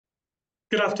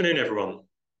Good afternoon, everyone.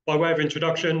 By way of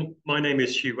introduction, my name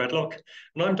is Huw Wedlock,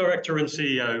 and I'm Director and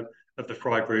CEO of the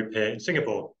Fry Group here in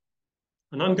Singapore.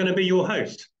 And I'm going to be your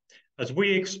host as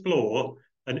we explore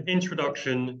an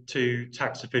introduction to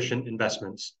tax-efficient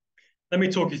investments. Let me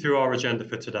talk you through our agenda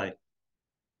for today.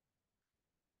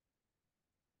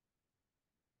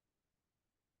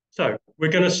 So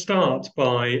we're going to start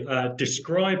by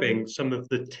describing some of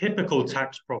the typical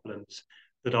tax problems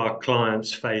that our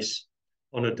clients face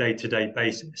on a day-to-day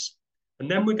basis.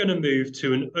 And then we're going to move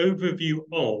to an overview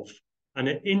of and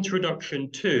an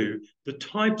introduction to the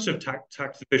types of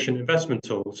tax-efficient investment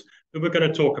tools that we're going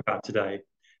to talk about today,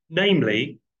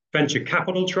 namely venture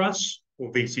capital trusts,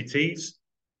 or VCTs,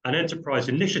 and enterprise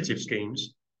initiative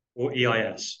schemes, or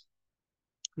EIS.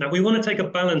 Now, we want to take a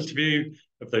balanced view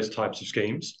of those types of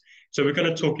schemes. So we're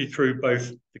going to talk you through both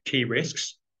the key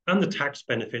risks and the tax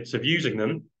benefits of using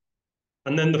them.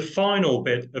 And then the final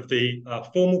bit of the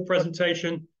formal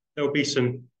presentation, there will be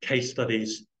some case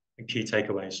studies and key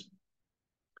takeaways.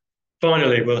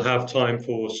 Finally, we'll have time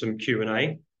for some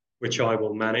Q&A, which I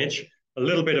will manage. A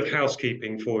little bit of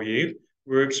housekeeping for you.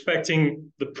 We're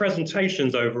expecting the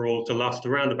presentations overall to last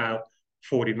around about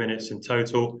 40 minutes in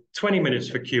total, 20 minutes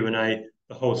for Q&A.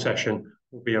 The whole session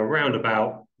will be around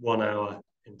about 1 hour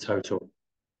in total.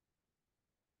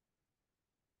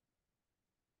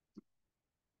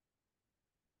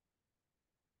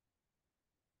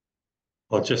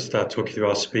 I'll just talk you through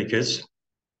our speakers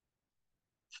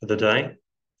for the day.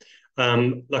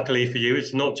 Luckily for you,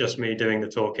 it's not just me doing the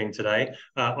talking today.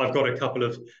 I've got a couple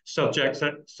of subject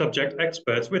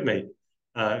experts with me,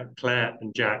 Claire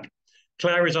and Jack.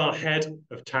 Claire is our head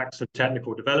of tax and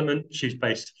technical development. She's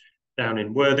based down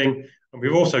in Worthing. And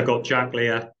we've also got Jack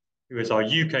Lear, who is our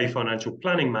UK financial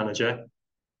planning manager.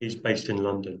 He's based in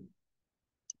London.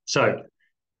 So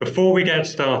before we get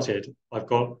started, I've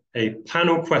got a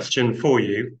panel question for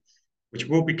you, which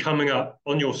will be coming up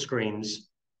on your screens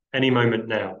any moment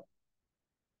now.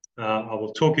 I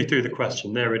will talk you through the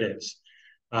question. There it is.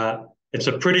 It's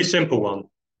a pretty simple one.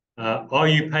 Are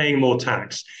you paying more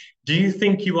tax? Do you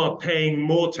think you are paying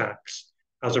more tax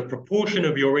as a proportion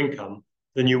of your income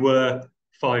than you were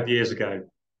 5 years ago?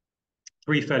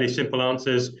 3 fairly simple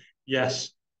answers: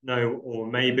 yes, no, or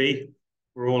maybe.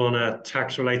 We're all on a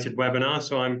tax-related webinar,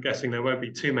 so I'm guessing there won't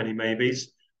be too many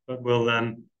maybes, but we'll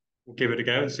give it a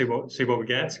go and see what we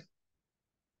get.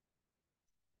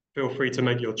 Feel free to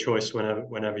make your choice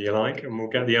whenever you like, and we'll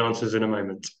get the answers in a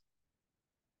moment.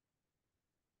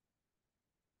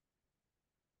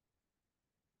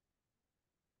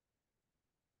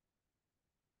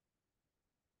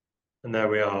 And there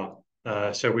we are.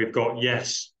 So we've got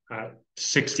yes at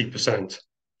 60%.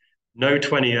 No,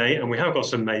 28%, and we have got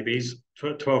some maybes,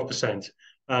 12%.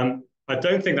 I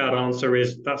don't think that answer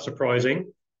is that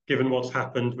surprising, given what's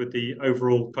happened with the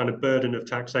overall kind of burden of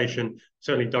taxation,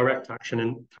 certainly direct taxation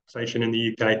in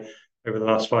the UK over the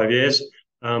last 5 years.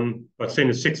 But seeing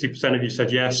as 60% of you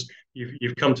said yes,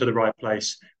 you've come to the right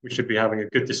place. We should be having a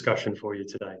good discussion for you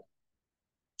today.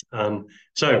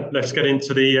 So let's get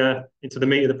into the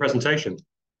meat of the presentation.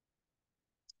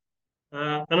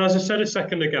 And as I said a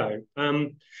second ago,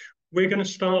 we're going to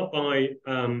start by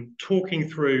talking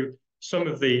through some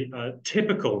of the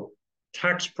typical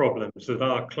tax problems that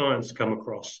our clients come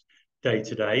across day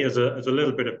to day as a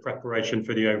little bit of preparation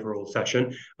for the overall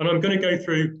session. And I'm going to go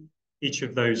through each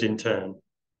of those in turn.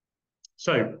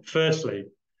 So firstly,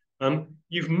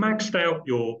 you've maxed out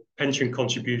your pension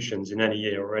contributions in any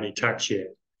year or any tax year.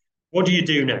 What do you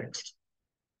do next?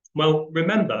 Well,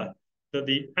 remember that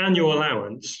the annual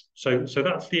allowance, so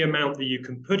that's the amount that you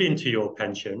can put into your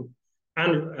pension,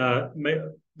 and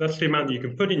that's the amount that you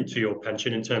can put into your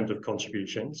pension in terms of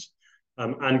contributions,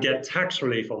 and get tax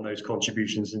relief on those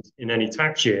contributions in any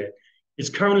tax year, is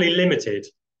currently limited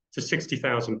to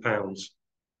 £60,000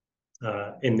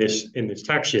 in this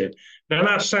tax year. Now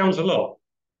that sounds a lot,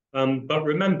 but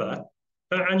remember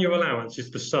that annual allowance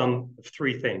is the sum of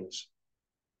 3 things.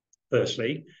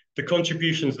 Firstly, the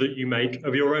contributions that you make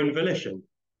of your own volition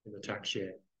in the tax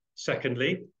year.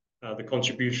 Secondly, the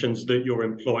contributions that your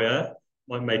employer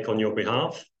might make on your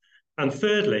behalf. And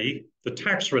thirdly, the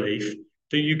tax relief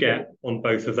that you get on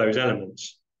both of those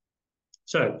elements.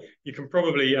 So you can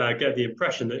probably get the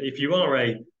impression that if you are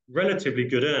a relatively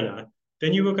good earner,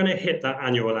 then you are going to hit that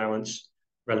annual allowance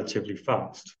relatively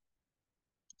fast.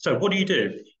 So what do you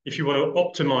do if you want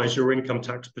to optimize your income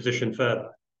tax position further?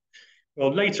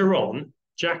 Well, later on,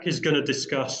 Jack is going to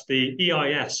discuss the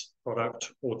EIS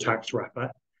product or tax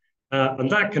wrapper, and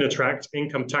that can attract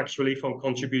income tax relief on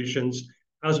contributions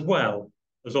as well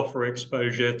as offer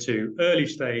exposure to early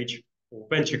stage or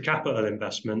venture capital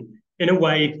investment in a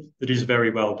way that is very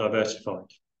well diversified.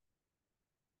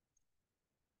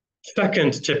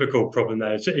 Second typical problem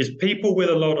there is people with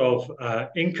a lot of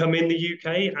income in the UK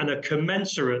and a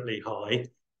commensurately high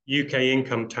UK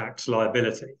income tax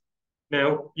liability.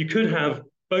 Now, you could have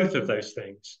both of those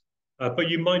things, but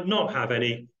you might not have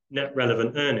any net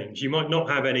relevant earnings. You might not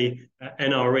have any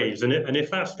NREs. And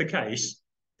if that's the case,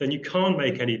 then you can't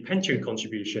make any pension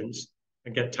contributions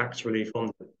and get tax relief on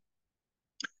them.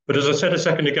 But as I said a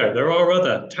second ago, there are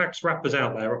other tax wrappers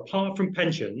out there, apart from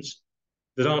pensions,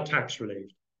 that are tax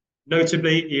relieved,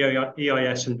 notably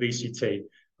EIS and VCT.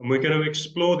 And we're going to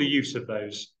explore the use of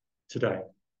those today.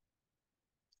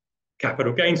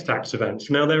 Capital gains tax events.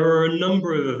 Now, there are a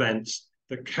number of events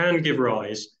that can give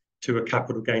rise to a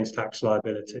capital gains tax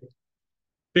liability.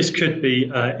 This could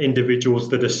be individuals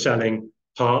that are selling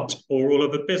part or all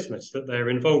of a business that they're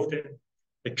involved in.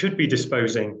 It could be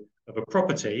disposing of a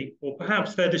property, or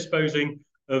perhaps they're disposing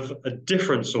of a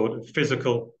different sort of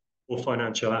physical or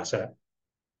financial asset.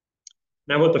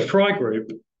 Now, at the Fry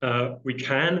Group, we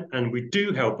can and we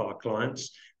do help our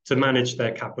clients to manage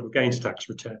their capital gains tax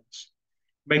returns,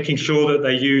 making sure that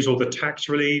they use all the tax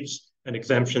reliefs and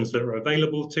exemptions that are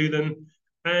available to them,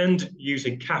 and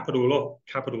using capital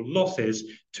losses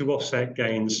to offset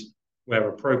gains where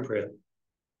appropriate.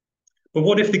 But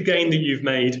what if the gain that you've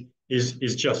made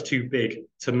is just too big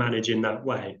to manage in that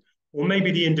way? Or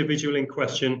maybe the individual in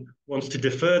question wants to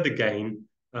defer the gain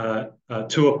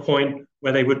to a point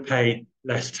where they would pay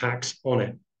less tax on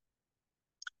it.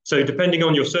 So depending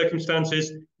on your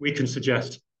circumstances, we can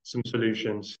suggest some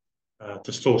solutions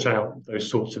to sort out those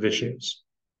sorts of issues.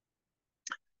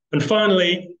 And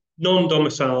finally,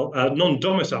 non-domiciled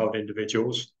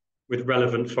individuals with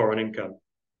relevant foreign income.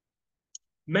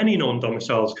 Many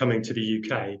non-domiciles coming to the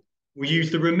UK will use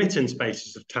the remittance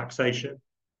basis of taxation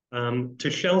to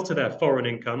shelter their foreign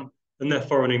income and their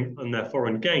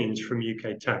foreign gains from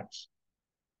UK tax.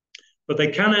 But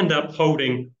they can end up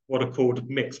holding what are called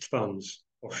mixed funds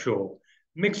offshore.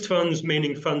 Mixed funds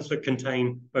meaning funds that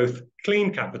contain both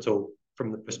clean capital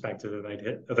from the perspective of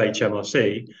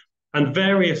HMRC and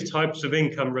various types of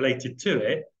income related to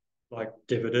it, like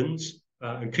dividends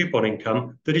and coupon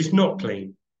income, that is not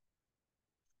clean.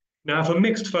 Now, if a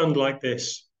mixed fund like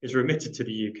this is remitted to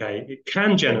the UK, it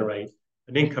can generate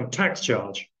an income tax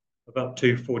charge of up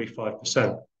to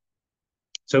 45%.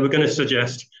 So we're going to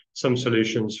suggest some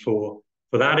solutions for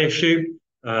that issue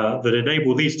that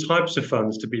enable these types of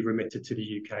funds to be remitted to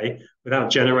the UK without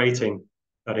generating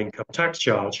that income tax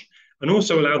charge, and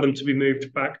also allow them to be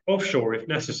moved back offshore if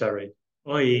necessary,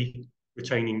 i.e.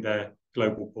 retaining their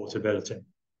global portability.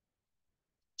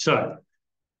 So,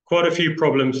 quite a few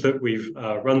problems that we've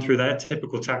run through there,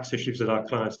 typical tax issues that our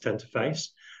clients tend to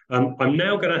face. I'm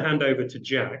now going to hand over to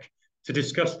Jack to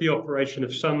discuss the operation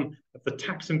of some of the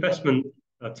tax-efficient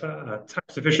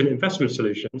investment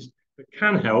solutions that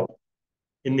can help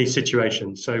in these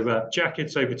situations. So, Jack,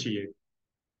 it's over to you.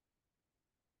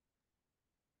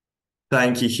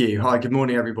 Thank you, Huw. Hi, good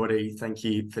morning, everybody. Thank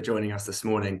you for joining us this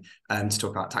morning to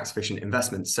talk about tax-efficient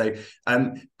investments. So,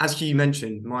 as Huw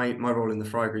mentioned, my role in the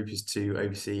Fry Group is to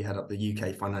head up the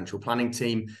UK financial planning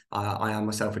team. I am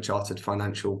myself a chartered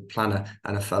financial planner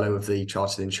and a fellow of the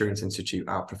Chartered Insurance Institute,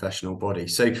 our professional body.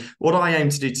 So, what I aim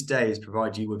to do today is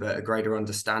provide you with a greater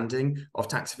understanding of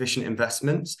tax-efficient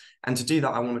investments. And to do that,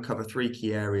 I want to cover three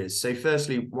key areas. So,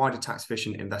 firstly, why do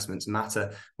tax-efficient investments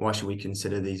matter? Why should we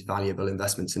consider these valuable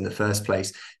investments in the first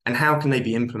place, and how can they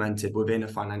be implemented within a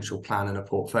financial plan and a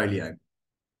portfolio?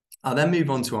 I'll then move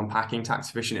on to unpacking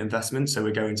tax-efficient investments. So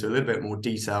we'll go into a little bit more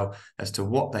detail as to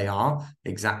what they are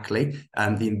exactly,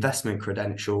 the investment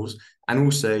credentials, and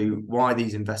also why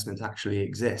these investments actually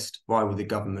exist. Why would the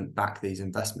government back these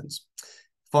investments?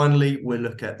 Finally, we'll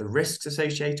look at the risks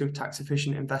associated with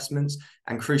tax-efficient investments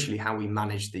and, crucially, how we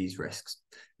manage these risks.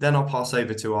 Then I'll pass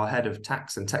over to our Head of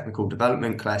Tax and Technical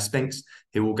Development, Claire Spinks,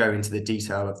 who will go into the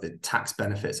detail of the tax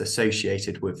benefits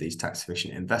associated with these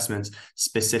tax-efficient investments,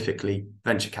 specifically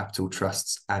venture capital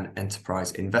trusts and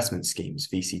enterprise investment schemes,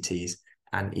 VCTs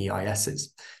and EISs.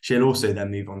 She'll also then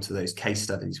move on to those case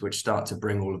studies, which start to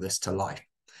bring all of this to life.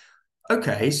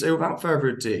 Okay, so without further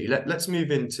ado, let's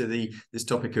move into this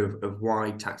topic of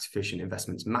why tax-efficient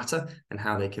investments matter and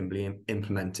how they can be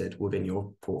implemented within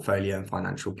your portfolio and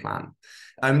financial plan.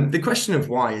 The question of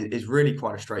why is really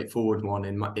quite a straightforward one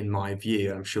in my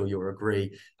view, and I'm sure you'll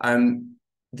agree.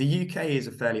 The UK is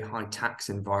a fairly high tax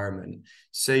environment,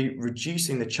 so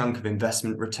reducing the chunk of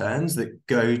investment returns that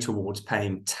go towards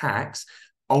paying tax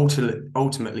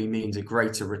ultimately means a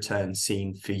greater return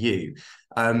seen for you.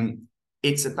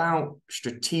 It's about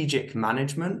strategic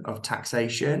management of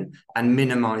taxation and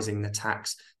minimizing the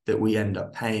tax that we end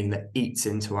up paying that eats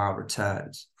into our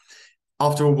returns.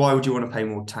 After all, why would you want to pay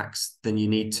more tax than you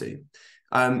need to?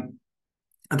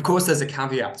 Of course, there's a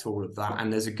caveat to all of that,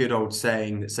 and there's a good old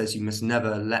saying that says you must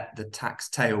never let the tax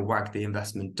tail wag the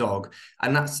investment dog,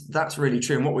 and that's really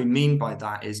true. And what we mean by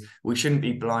that is we shouldn't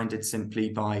be blinded simply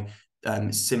by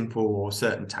simple or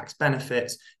certain tax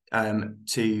benefits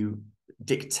to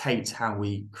dictate how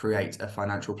we create a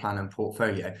financial plan and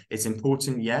portfolio. It's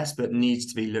important, yes, but needs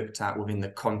to be looked at within the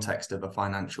context of a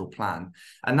financial plan.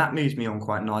 And that moves me on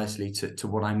quite nicely to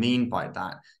what I mean by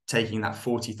that. Taking that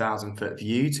 40,000-foot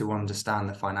view to understand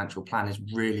the financial plan is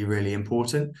really, really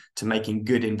important to making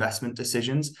good investment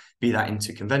decisions, be that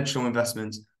into conventional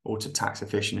investments or to tax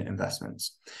efficient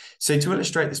investments. So to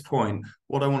illustrate this point,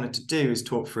 what I wanted to do is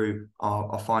talk through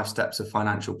our 5 steps of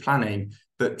financial planning,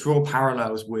 but draw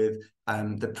parallels with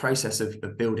the process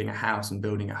of building a house and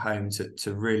building a home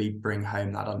to really bring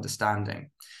home that understanding.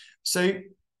 So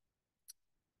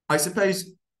I suppose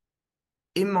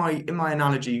in my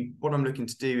analogy, what I'm looking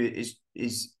to do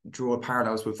is draw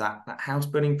parallels with that house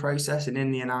building process. And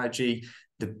in the analogy,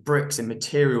 the bricks and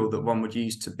material that one would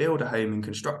use to build a home and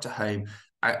construct a home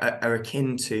are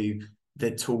akin to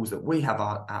the tools that we have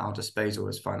at our disposal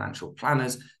as financial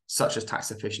planners, such as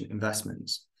tax efficient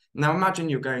investments. Now, imagine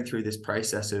you're going through this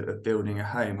process of building a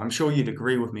home. I'm sure you'd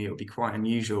agree with me, it would be quite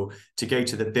unusual to go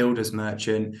to the builder's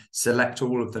merchant, select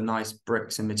all of the nice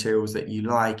bricks and materials that you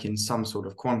like in some sort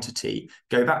of quantity,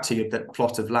 go back to your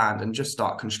plot of land and just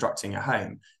start constructing a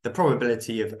home. The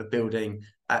probability of building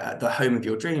the home of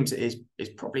your dreams is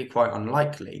probably quite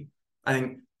unlikely. I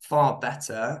think far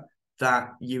better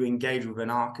that you engage with an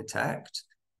architect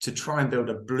to try and build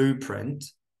a blueprint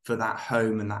for that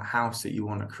home and that house that you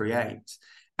want to create.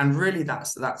 And really,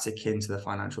 that's akin to the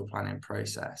financial planning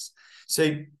process.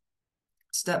 So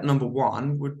step number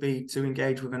 1 would be to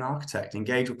engage with an architect,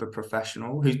 engage with a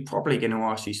professional who's probably going to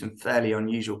ask you some fairly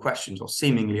unusual questions or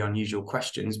seemingly unusual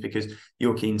questions because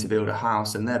you're keen to build a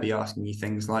house, and they'll be asking you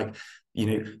things like,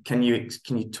 can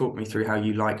you talk me through how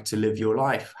you like to live your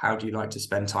life? How do you like to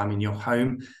spend time in your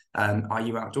home? Are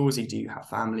you outdoorsy? Do you have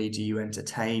family? Do you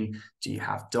entertain? Do you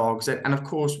have dogs? And of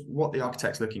course, what the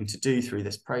architect's looking to do through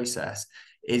this process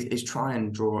is try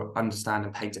and understand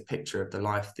and paint a picture of the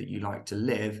life that you like to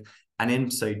live. And in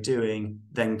so doing,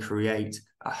 then create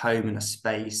a home and a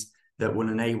space that will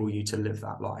enable you to live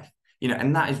that life.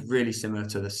 And that is really similar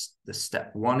to the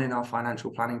step 1 in our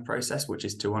financial planning process, which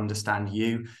is to understand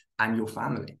you and your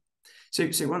family. So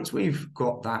once we've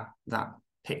got that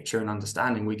picture and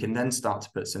understanding, we can then start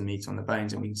to put some meat on the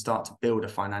bones, and we can start to build a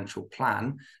financial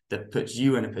plan that puts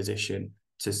you in a position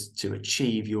to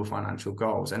achieve your financial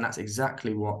goals. And that's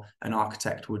exactly what an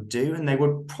architect would do. And they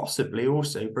would possibly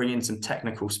also bring in some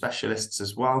technical specialists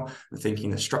as well. I'm thinking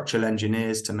the structural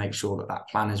engineers to make sure that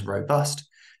plan is robust.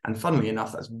 And funnily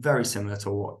enough, that's very similar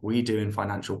to what we do in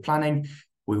financial planning.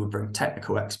 We would bring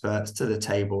technical experts to the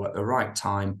table at the right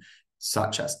time,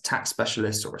 such as tax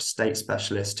specialists or estate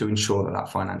specialists, to ensure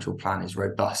that financial plan is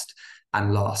robust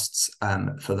and lasts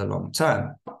for the long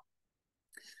term.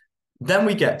 Then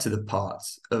we get to the part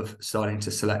of starting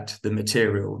to select the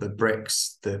material, the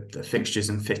bricks, the fixtures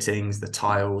and fittings, the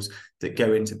tiles that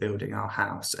go into building our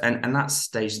house. And that's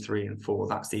stage 3 and 4.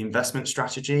 That's the investment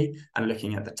strategy and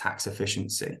looking at the tax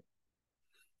efficiency.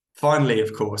 Finally,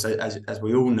 of course, as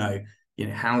we all know,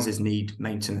 houses need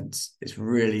maintenance. It's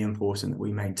really important that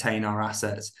we maintain our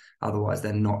assets, otherwise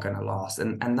they're not going to last.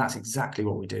 And that's exactly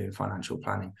what we do in financial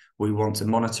planning. We want to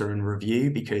monitor and review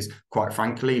because, quite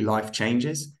frankly, life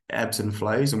changes, it ebbs and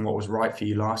flows, and what was right for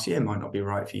you last year might not be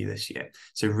right for you this year.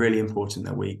 So really important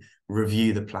that we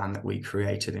review the plan that we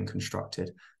created and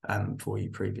constructed for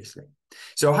you previously.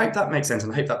 So I hope that makes sense,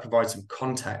 and I hope that provides some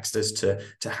context as to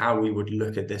how we would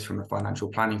look at this from a financial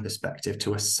planning perspective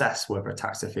to assess whether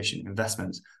tax efficient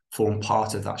investments form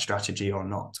part of that strategy or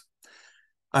not.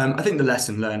 I think the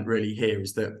lesson learned really here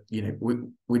is that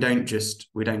we don't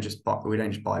just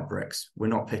buy bricks. We're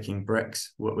not picking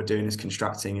bricks. What we're doing is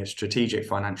constructing a strategic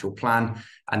financial plan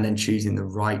and then choosing the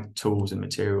right tools and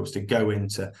materials to go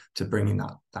into bringing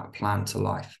that plan to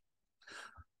life.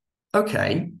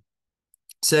 Okay,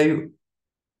 so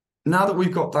now that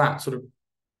we've got that sort of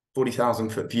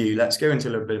 40,000-foot view, let's go into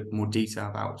a little bit more detail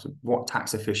about what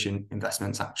tax efficient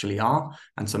investments actually are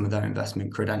and some of their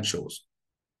investment credentials.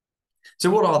 So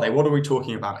what are they? What are we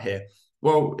talking about here?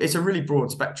 Well, it's a really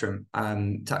broad spectrum,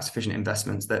 tax efficient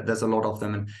investments. There's a lot of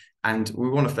them. And we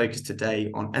want to focus today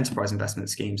on enterprise investment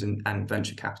schemes and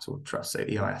venture capital trusts, so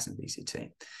EIS and VCT.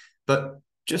 But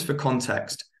just for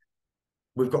context,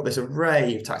 we've got this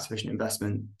array of tax efficient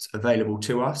investments available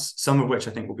to us, some of which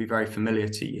I think will be very familiar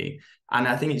to you. And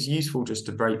I think it's useful just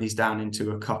to break these down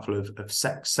into a couple of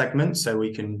segments so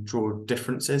we can draw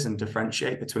differences and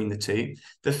differentiate between the two.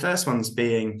 The first one's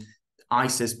being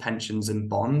ISAs, pensions and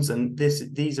bonds. And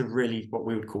these are really what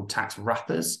we would call tax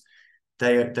wrappers.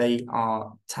 They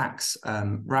are tax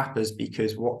wrappers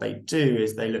because what they do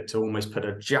is they look to almost put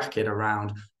a jacket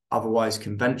around otherwise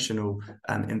conventional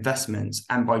investments,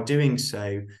 and by doing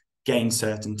so, gain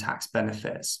certain tax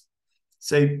benefits.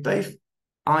 So both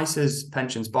ISAs,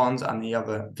 pensions, bonds, and the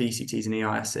other VCTs and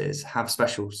EISs have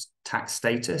special tax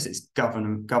status. It's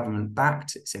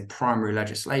government-backed, it's in primary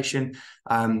legislation,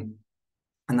 and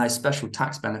those special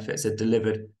tax benefits are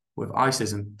delivered with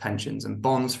ISAs and pensions and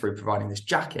bonds through providing this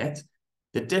jacket.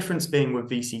 The difference being with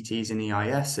VCTs and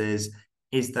EISs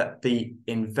is that the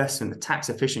investment, the tax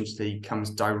efficiency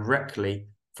comes directly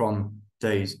from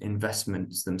those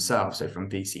investments themselves, so from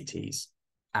VCTs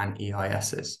and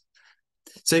EISs.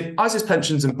 So ISAs,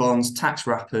 pensions and bonds, tax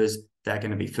wrappers, they're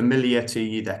going to be familiar to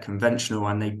you, they're conventional,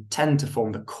 and they tend to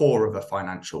form the core of a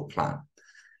financial plan.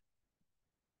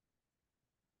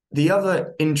 The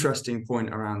other interesting point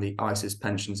around the ISAs,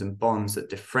 pensions and bonds that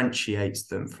differentiates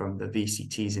them from the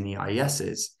VCTs and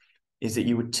EISs is that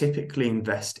you would typically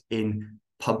invest in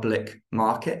public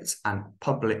markets and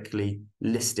publicly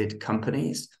listed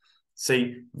companies. So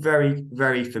very,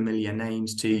 very familiar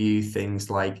names to you, things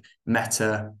like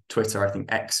Meta, Twitter, I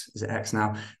think X, is it X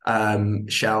now?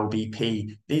 Shell,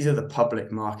 BP. These are the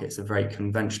public markets, are very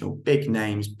conventional, big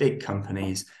names, big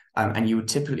companies, and you would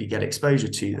typically get exposure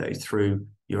to those through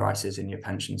your ISAs and your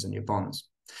pensions and your bonds.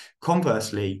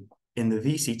 Conversely, in the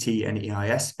VCT and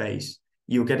EIS space,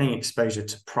 you're getting exposure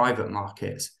to private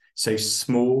markets. So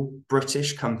small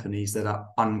British companies that are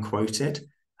unquoted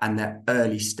and they're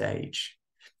early stage.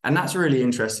 And that's really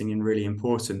interesting and really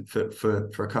important for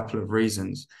a couple of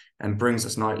reasons, and brings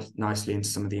us nicely into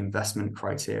some of the investment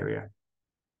criteria.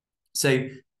 So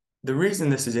the reason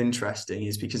this is interesting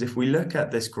is because if we look at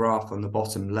this graph on the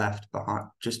bottom left,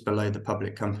 just below the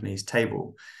public companies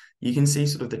table, you can see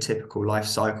sort of the typical life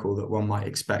cycle that one might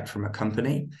expect from a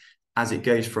company as it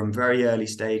goes from very early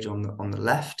stage on the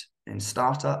left in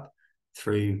startup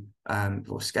through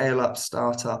or scale up,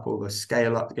 startup, or the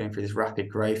scale up, going through this rapid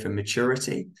growth and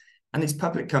maturity. And these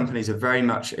public companies are very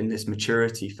much in this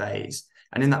maturity phase.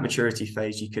 And in that maturity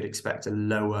phase, you could expect a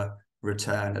lower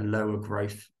return, a lower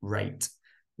growth rate.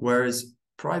 Whereas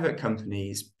private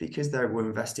companies, because we're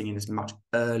investing in this much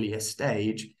earlier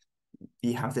stage,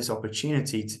 you have this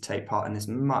opportunity to take part in this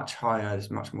much higher,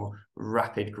 this much more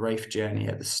rapid growth journey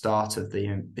at the start of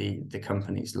the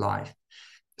company's life.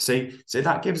 So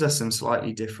that gives us some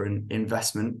slightly different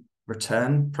investment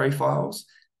return profiles.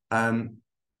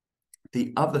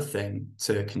 The other thing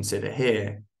to consider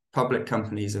here, public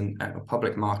companies and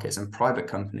public markets and private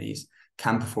companies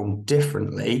can perform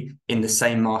differently in the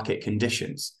same market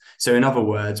conditions. So in other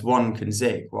words, one can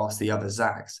zig whilst the other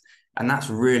zags. And that's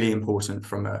really important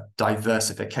from a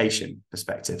diversification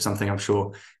perspective, something I'm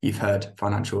sure you've heard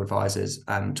financial advisors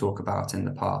talk about in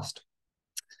the past.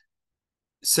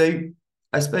 So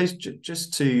I suppose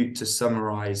just to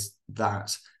summarize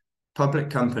that, public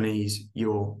companies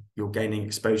you're gaining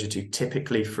exposure to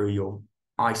typically through your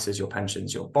ISAs, your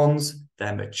pensions, your bonds.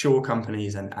 They're mature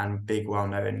companies and big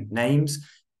well-known names.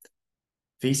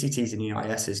 VCTs and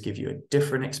EISs give you a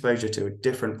different exposure to a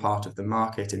different part of the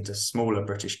market, into smaller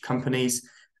British companies.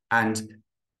 And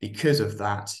because of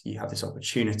that, you have this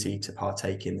opportunity to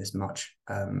partake in this much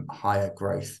higher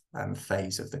growth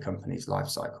phase of the company's life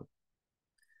cycle.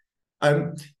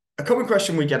 A common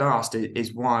question we get asked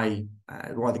is why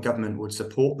the government would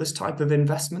support this type of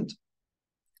investment.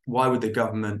 Why would the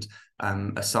government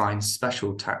assign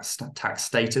special tax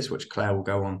status, which Claire will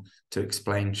go on to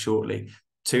explain shortly,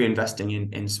 to investing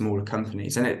in smaller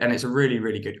companies? And it's a really,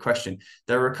 really good question.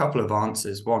 There are a couple of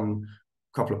answers.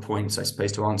 Couple of points, I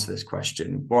suppose, to answer this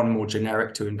question. One more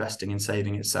generic to investing and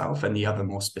saving itself, and the other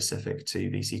more specific to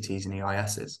VCTs and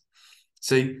EISs.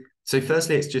 So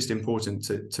firstly, it's just important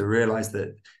to realize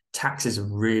that tax is a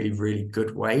really, really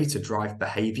good way to drive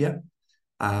behavior.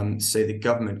 So the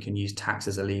government can use tax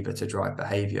as a lever to drive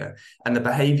behavior. And the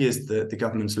behaviors that the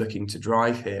government's looking to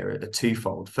drive here are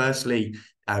twofold. Firstly,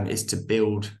 is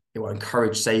to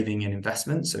encourage saving and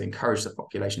investment. So encourage the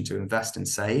population to invest and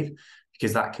save,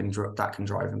 because that can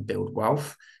drive and build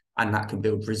wealth, and that can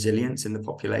build resilience in the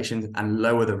population and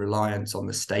lower the reliance on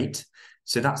the state.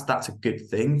 So that's a good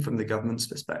thing from the government's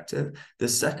perspective. The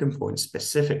second point,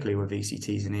 specifically with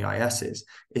VCTs and EISs,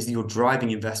 is that you're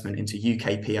driving investment into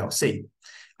UK PLC.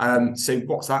 So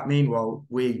what's that mean? Well,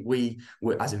 we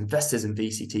as investors in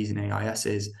VCTs and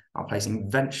EISs are placing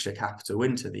venture capital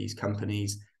into these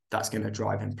companies. That's going to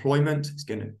drive employment. It's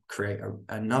going to create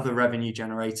another revenue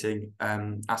generating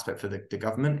aspect for the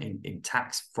government in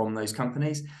tax from those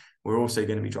companies. We're also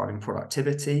going to be driving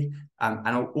productivity,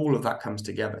 and all of that comes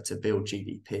together to build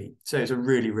GDP. So it's a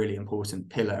really, really important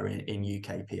pillar in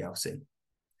UK PLC.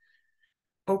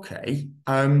 Okay.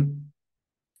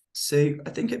 So I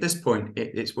think at this point,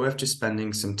 it's worth just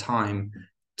spending some time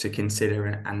to consider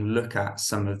and look at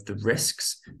some of the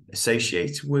risks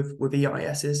associated with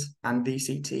EISs and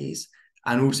VCTs,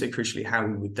 and also crucially how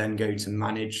we would then go to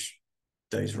manage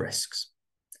those risks.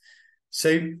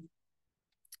 So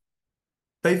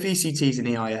both VCTs and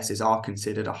EISs are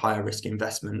considered a higher risk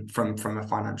investment from a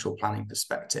financial planning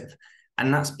perspective.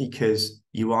 And that's because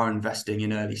you are investing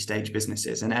in early stage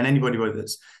businesses. And anybody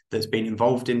that's been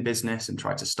involved in business and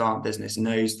tried to start business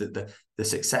knows that the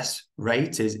success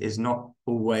rate is not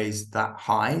always that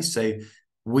high. So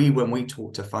when we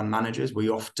talk to fund managers, we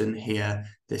often hear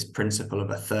this principle of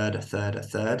a third, a third, a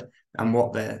third. And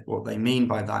what they mean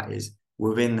by that is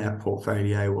within their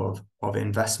portfolio of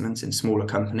investments in smaller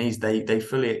companies, they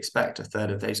fully expect a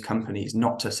third of those companies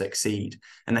not to succeed.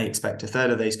 And they expect a third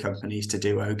of those companies to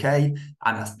do okay,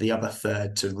 and the other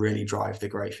third to really drive the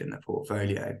growth in the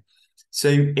portfolio. So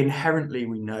inherently,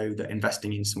 we know that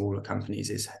investing in smaller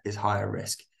companies is higher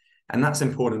risk. And that's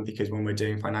important because when we're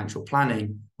doing financial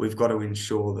planning, we've got to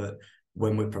ensure that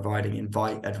when we're providing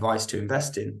advice to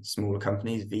invest in smaller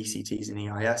companies, VCTs and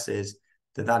EISs,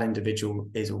 that individual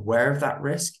is aware of that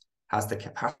risk, has the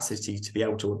capacity to be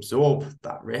able to absorb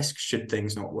that risk should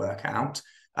things not work out,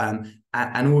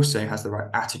 and also has the right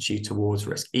attitude towards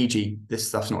risk, e.g. this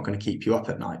stuff's not going to keep you up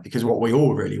at night, because what we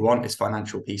all really want is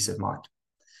financial peace of mind.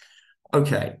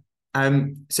 Okay,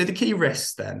 so the key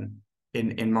risks then,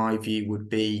 in my view, would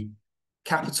be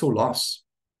capital loss,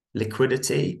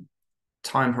 liquidity,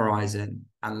 time horizon,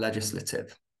 and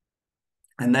legislative.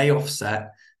 And they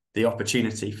offset the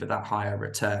opportunity for that higher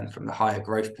return from the higher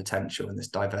growth potential and this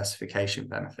diversification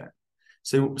benefit.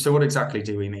 So what exactly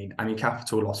do we mean? I mean,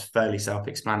 capital loss, fairly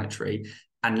self-explanatory,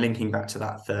 and linking back to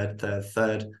that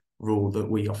third rule that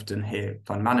we often hear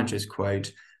fund managers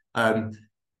quote,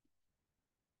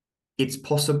 it's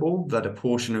possible that a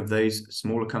portion of those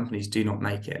smaller companies do not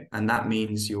make it. And that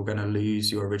means you're going to lose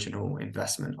your original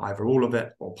investment, either all of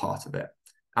it or part of it.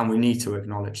 And we need to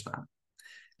acknowledge that.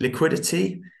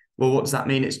 Liquidity, well, what does that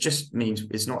mean? It just means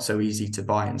it's not so easy to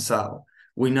buy and sell.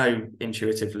 We know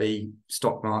intuitively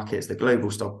stock markets, the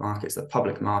global stock markets, the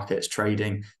public markets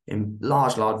trading in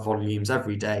large volumes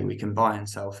every day. We can buy and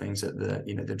sell things at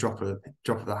the drop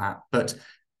of the hat. But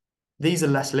these are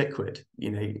less liquid.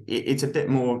 It's a bit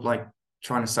more like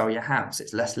trying to sell your house.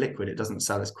 It's less liquid. It doesn't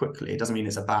sell as quickly. It doesn't mean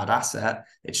it's a bad asset.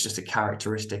 It's just a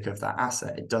characteristic of that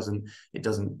asset. We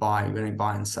don't buy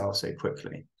and sell so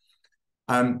quickly.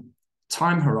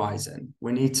 Time horizon,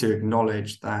 we need to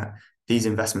acknowledge that these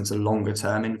investments are longer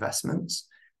term investments,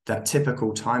 that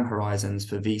typical time horizons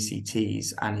for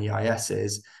VCTs and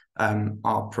EISs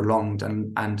are prolonged,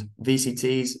 and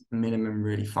VCTs minimum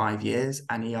really 5 years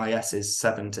and EISs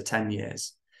 7 to 10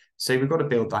 years. So we've got to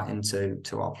build that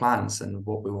into our plans and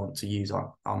what we want to use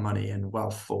our money and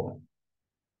wealth for.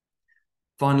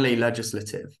 Finally,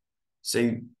 legislative.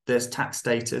 So there's tax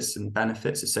status and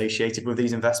benefits associated with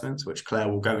these investments, which Claire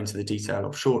will go into the detail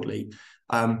of shortly.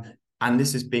 And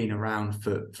this has been around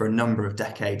for a number of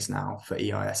decades now for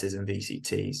EISs and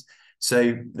VCTs.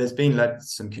 So there's been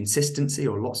some consistency,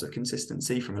 or lots of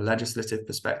consistency from a legislative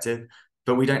perspective,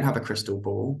 but we don't have a crystal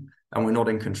ball and we're not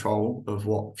in control of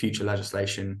what future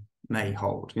legislation may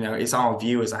hold. It's our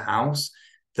view as a house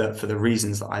that for the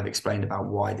reasons that I've explained about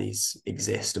why these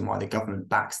exist and why the government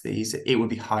backs these, it would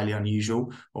be highly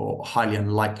unusual or highly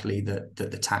unlikely that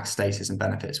the tax status and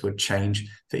benefits would change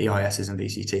for EISs and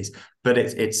VCTs. But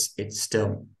it's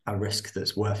still a risk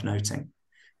that's worth noting.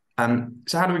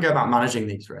 So how do we go about managing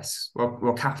these risks?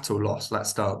 Well, capital loss, let's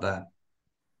start there.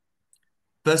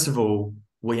 First of all,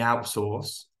 we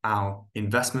outsource our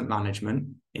investment management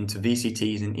into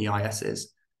VCTs and EISs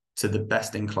to the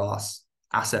best-in-class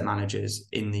asset managers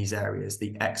in these areas,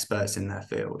 the experts in their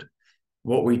field.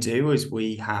 What we do is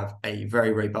we have a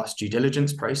very robust due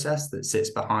diligence process that sits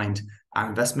behind our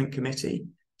investment committee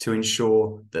to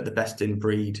ensure that the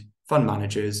best-in-breed fund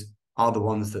managers are the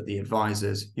ones that the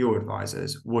advisors, your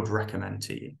advisors, would recommend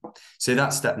to you. So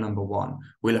that's step number one.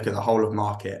 We look at the whole of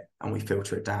market and we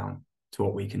filter it down to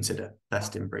what we consider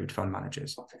best-in-breed fund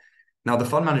managers. Now, the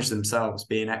fund managers themselves,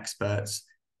 being experts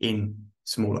in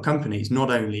smaller companies, not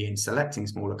only in selecting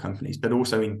smaller companies, but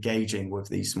also engaging with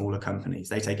these smaller companies.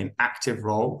 They take an active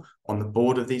role on the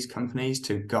board of these companies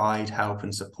to guide, help,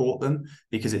 and support them,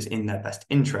 because it's in their best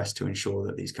interest to ensure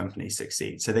that these companies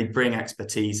succeed. So they bring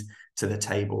expertise to the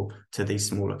table to these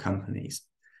smaller companies.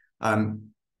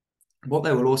 What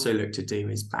they will also look to do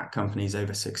is back companies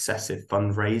over successive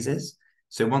fundraisers.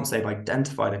 So once they've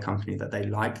identified a company that they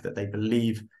like, that they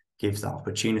believe gives that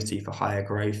opportunity for higher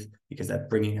growth because they're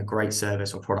bringing a great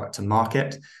service or product to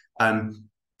market,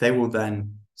 they will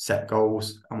then set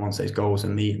goals. And once those goals are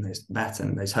met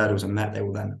and those hurdles are met, they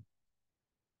will then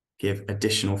give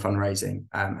additional fundraising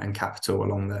and capital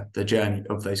along the journey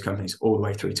of those companies all the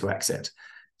way through to exit.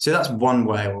 So that's one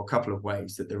way, or a couple of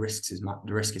ways, that the risk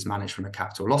is managed from a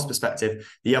capital loss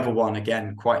perspective. The other one,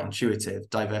 again, quite intuitive,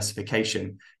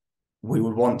 diversification. We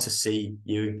would want to see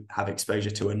you have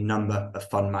exposure to a number of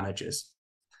fund managers.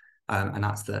 And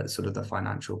that's the sort of the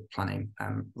financial planning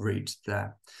route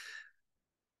there.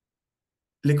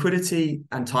 Liquidity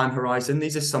and time horizon,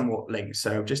 these are somewhat linked.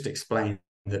 So I've just explained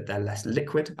that they're less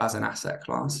liquid as an asset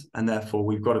class, and therefore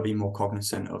we've got to be more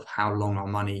cognizant of how long our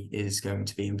money is going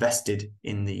to be invested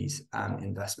in these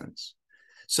investments.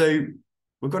 So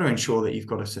we've got to ensure that you've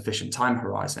got a sufficient time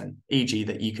horizon, e.g.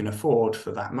 that you can afford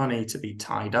for that money to be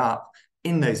tied up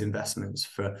in those investments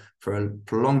for a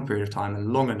prolonged period of time,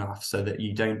 and long enough so that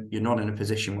you're not in a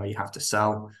position where you have to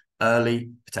sell early,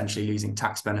 potentially losing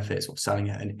tax benefits, or selling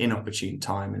at an inopportune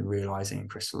time and realizing and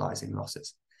crystallizing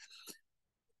losses.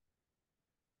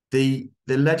 The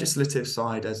legislative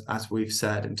side, as we've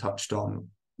said and touched on,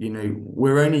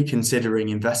 we're only considering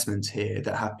investments here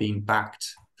that have been backed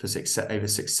for over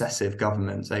successive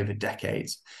governments over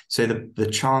decades. So the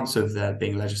chance of there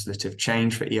being legislative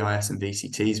change for EIS and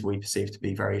VCTs we perceive to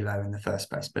be very low in the first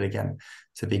place, but again,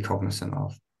 to be cognizant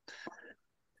of.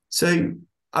 So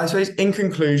I suppose in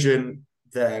conclusion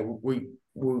there, we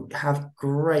will have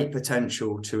great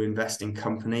potential to invest in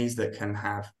companies that can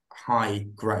have high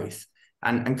growth.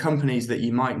 And companies that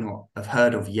you might not have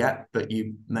heard of yet, but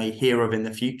you may hear of in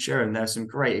the future. And there's some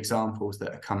great examples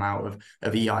that have come out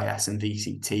of EIS and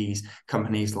VCTs,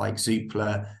 companies like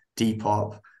Zoopla,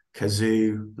 Depop,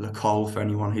 Kazoo, Lacole, for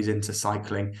anyone who's into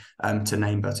cycling, to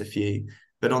name but a few.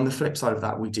 But on the flip side of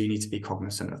that, we do need to be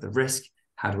cognizant of the risk.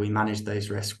 How do we manage those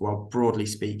risks? Well, broadly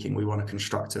speaking, we want to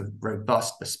construct a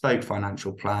robust, bespoke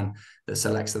financial plan that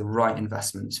selects the right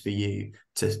investments for you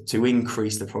to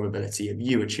increase the probability of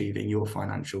you achieving your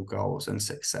financial goals and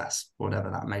success, whatever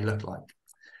that may look like.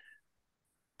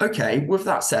 Okay, with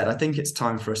that said, I think it's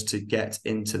time for us to get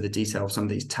into the detail of some of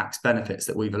these tax benefits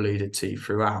that we've alluded to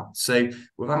throughout. So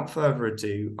without further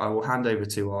ado, I will hand over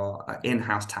to our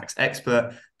in-house tax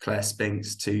expert, Claire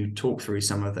Spinks, to talk through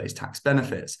some of those tax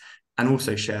benefits, and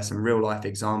also share some real-life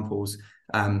examples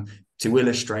to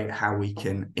illustrate how we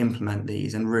can implement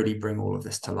these and really bring all of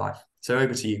this to life. So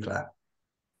over to you, Claire.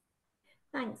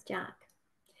 Thanks, Jack.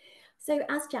 So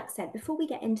as Jack said, before we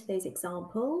get into those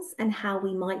examples and how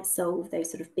we might solve those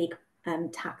sort of big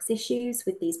tax issues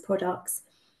with these products,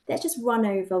 let's just run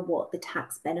over what the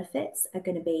tax benefits are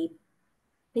going to be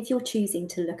if you're choosing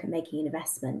to look at making an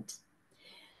investment.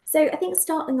 So I think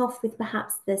starting off with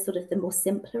perhaps the more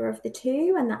simpler of the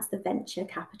two, and that's the venture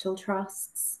capital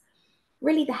trusts.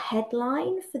 Really the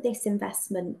headline for this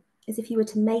investment is if you were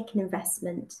to make an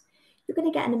investment, you're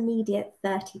going to get an immediate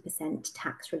 30%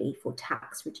 tax relief or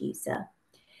tax reducer.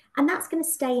 And that's going to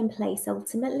stay in place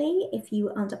ultimately if you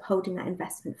end up holding that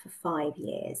investment for 5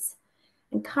 years.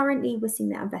 And currently we're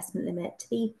seeing that investment limit to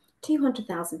be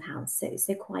 £200,000,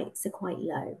 so quite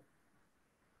low.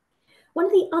 One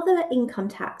of the other income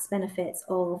tax benefits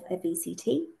of a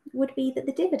VCT would be that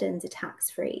the dividends are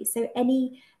tax-free. So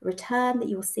any return that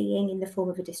you're seeing in the form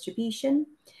of a distribution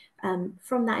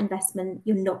from that investment,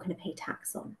 you're not going to pay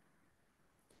tax on.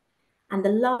 And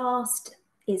the last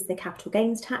is the capital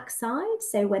gains tax side.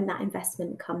 So when that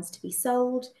investment comes to be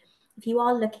sold, if you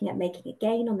are looking at making a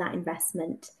gain on that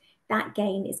investment, that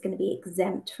gain is going to be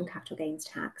exempt from capital gains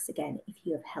tax, again, if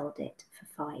you have held it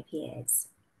for 5 years.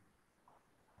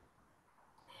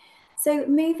 So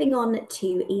moving on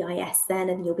to EIS then,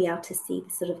 and you'll be able to see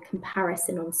the sort of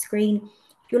comparison on screen.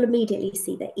 You'll immediately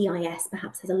see that EIS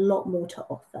perhaps has a lot more to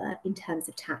offer in terms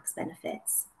of tax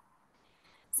benefits.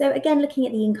 So again, looking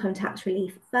at the income tax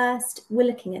relief first, we're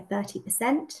looking at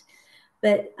 30%,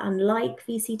 but unlike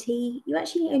VCT, you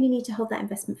actually only need to hold that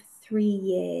investment for 3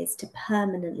 years to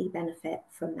permanently benefit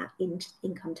from that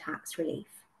income tax relief.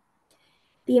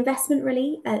 The investment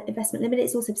limit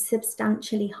is also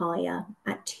substantially higher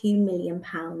at £2 million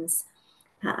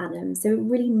per annum. So it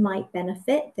really might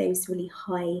benefit those really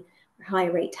high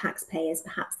rate taxpayers,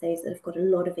 perhaps those that have got a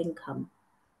lot of income.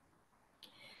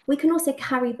 We can also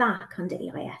carry back under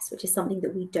EIS, which is something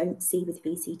that we don't see with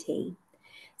VCT.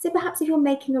 So perhaps if you're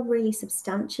making a really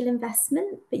substantial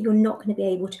investment, but you're not going to be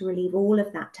able to relieve all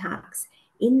of that tax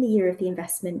in the year of the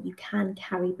investment, you can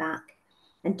carry back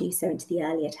and do so into the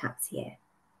earlier tax year.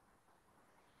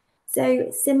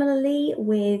 So similarly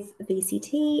with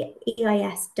VCT,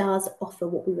 EIS does offer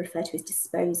what we refer to as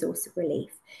disposal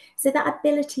relief. So that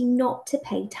ability not to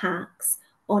pay tax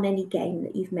on any gain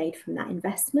that you've made from that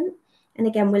investment. And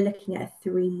again, we're looking at a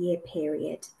 3-year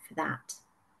period for that.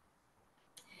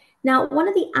 Now, one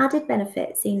of the added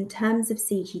benefits in terms of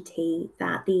CGT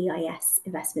that the EIS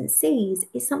investment sees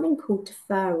is something called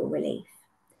deferral relief.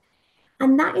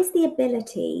 And that is the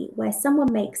ability where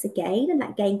someone makes a gain, and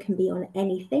that gain can be on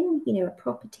anything, a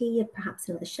property, perhaps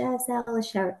another share sale,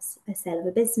 a sale of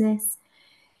a business,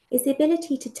 is the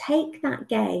ability to take that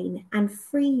gain and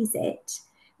freeze it,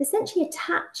 essentially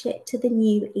attach it to the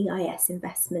new EIS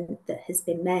investment that has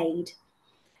been made,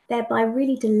 thereby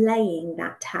really delaying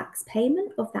that tax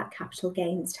payment of that capital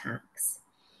gains tax.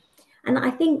 And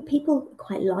I think people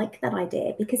quite like that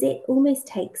idea because it almost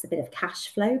takes a bit of cash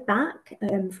flow back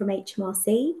from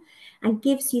HMRC and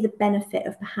gives you the benefit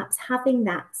of perhaps having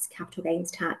that capital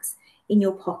gains tax in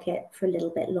your pocket for a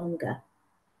little bit longer.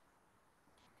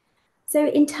 So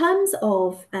in terms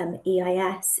of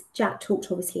EIS, Jack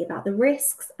talked obviously about the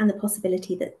risks and the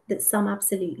possibility that some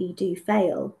absolutely do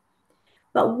fail.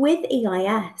 But with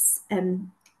EIS,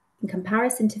 in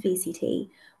comparison to VCT,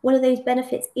 one of those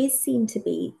benefits is seen to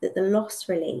be that the loss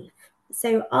relief.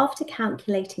 So after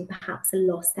calculating perhaps a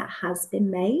loss that has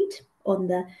been made on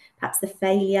perhaps the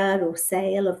failure or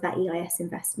sale of that EIS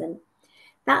investment,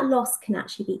 that loss can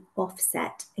actually be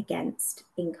offset against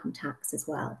income tax as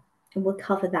well. And we'll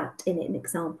cover that in an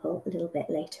example a little bit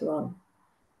later on.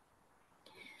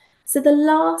 So the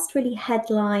last really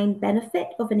headline benefit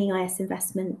of an EIS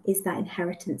investment is that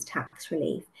inheritance tax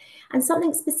relief and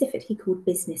something specifically called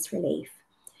business relief.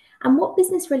 And what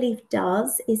business relief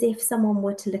does is if someone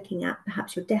were to looking at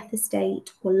perhaps your death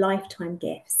estate or lifetime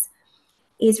gifts,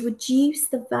 is reduce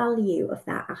the value of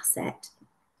that asset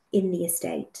in the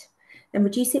estate and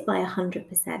reduce it by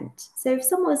 100%. So if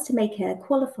someone was to make a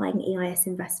qualifying EIS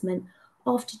investment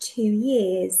after 2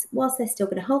 years, whilst they're still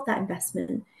going to hold that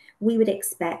investment, we would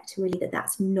expect really that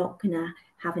that's not going to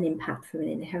have an impact from an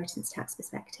inheritance tax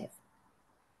perspective.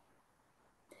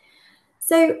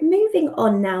 So moving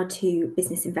on now to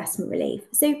business investment relief.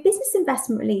 So business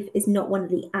investment relief is not one of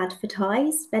the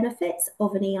advertised benefits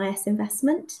of an EIS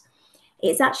investment.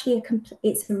 It's actually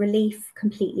it's a relief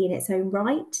completely in its own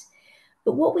right.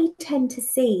 But what we tend to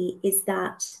see is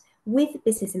that with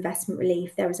business investment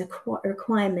relief, there is a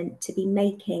requirement to be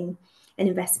making an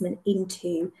investment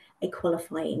into a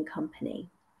qualifying company,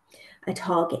 a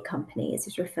target company, as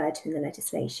is referred to in the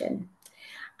legislation.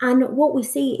 And what we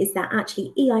see is that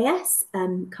actually EIS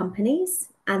companies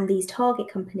and these target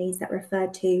companies that are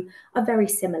referred to are very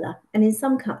similar, and in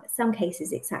some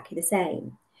cases exactly the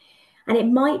same. And it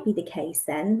might be the case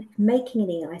then, making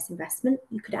an EIS investment,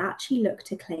 you could actually look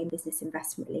to claim business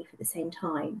investment relief at the same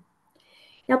time.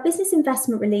 Now, business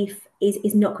investment relief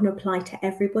is not going to apply to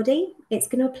everybody. It's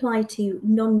going to apply to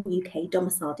non-UK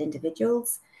domiciled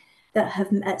individuals that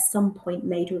have at some point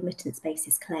made a remittance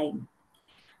basis claim.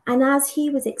 And as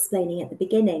Huw was explaining at the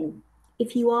beginning,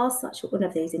 if you are such one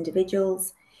of those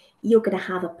individuals, you're going to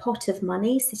have a pot of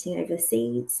money sitting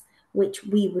overseas, which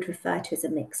we would refer to as a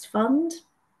mixed fund.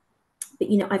 But,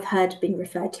 I've heard being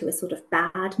referred to as sort of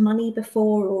bad money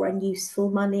before or unuseful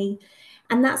money.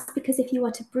 And that's because if you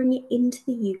are to bring it into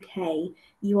the UK,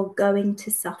 you are going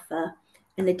to suffer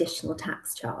an additional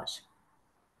tax charge.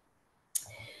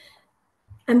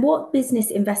 And what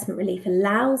business investment relief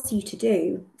allows you to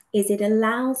do is it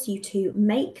allows you to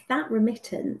make that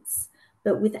remittance,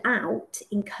 but without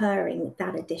incurring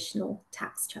that additional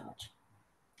tax charge.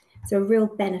 So a real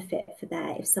benefit for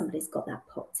there if somebody's got that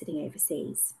pot sitting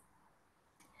overseas.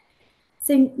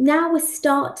 So now we'll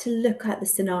start to look at the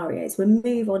scenarios. We'll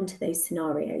move on to those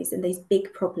scenarios and those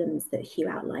big problems that Huw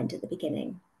outlined at the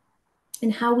beginning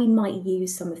and how we might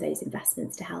use some of those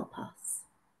investments to help us.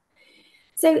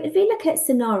 So if we look at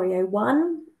scenario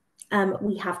 1,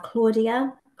 we have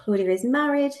Claudia. Claudia is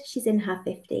married, she's in her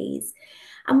 50s.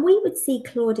 And we would see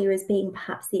Claudia as being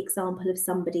perhaps the example of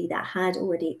somebody that had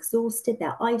already exhausted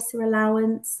their ISA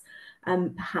allowance,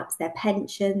 perhaps their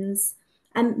pensions,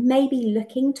 and maybe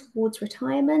looking towards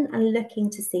retirement and looking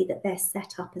to see that they're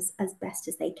set up as best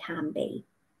as they can be.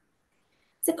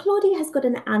 So Claudia has got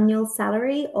an annual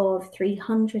salary of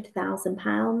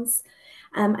 £300,000,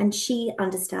 and she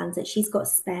understands that she's got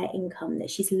spare income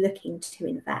that she's looking to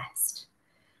invest.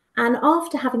 And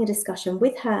after having a discussion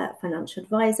with her financial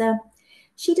advisor,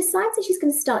 she decides that she's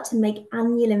going to start to make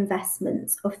annual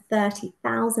investments of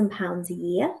 £30,000 a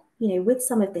year, with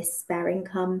some of this spare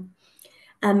income.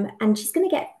 And she's going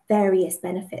to get various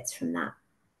benefits from that.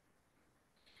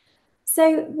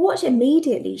 So what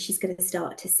immediately she's going to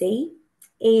start to see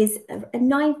is a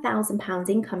 £9,000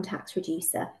 income tax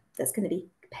reducer that's going to be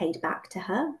paid back to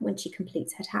her when she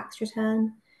completes her tax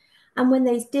return. And when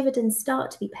those dividends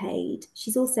start to be paid,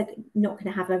 she's also not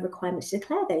going to have a requirement to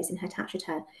declare those in her tax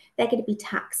return. They're going to be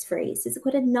tax-free. So it's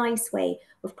quite a nice way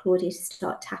of Claudia to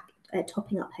start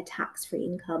topping up her tax-free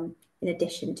income in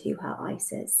addition to her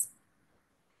ISAs.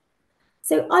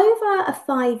 So over a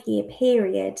 5-year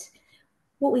period,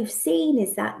 what we've seen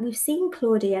is that we've seen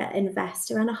Claudia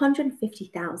invest around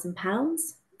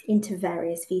 £150,000 into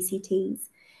various VCTs,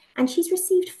 and she's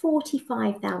received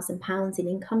 £45,000 in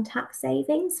income tax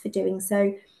savings for doing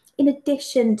so, in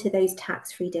addition to those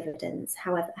tax-free dividends,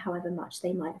 however much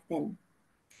they might have been.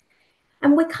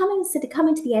 And we're coming to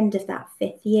the end of that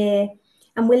 5th year,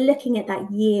 and we're looking at that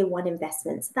year 1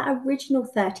 investment, so that original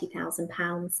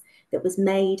 £30,000 that was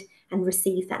made and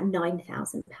received that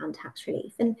 £9,000 tax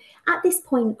relief. And at this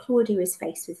point, Claudia is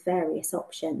faced with various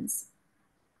options.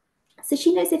 So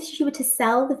she knows if she were to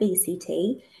sell the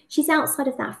VCT, she's outside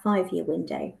of that 5-year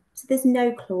window. So there's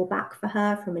no clawback for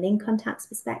her from an income tax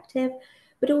perspective,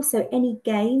 but also any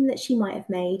gain that she might have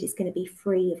made is going to be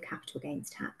free of capital gains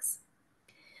tax.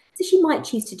 So she might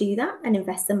choose to do that and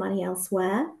invest the money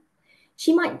elsewhere.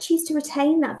 She might choose to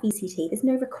retain that VCT. There's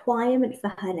no requirement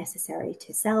for her necessarily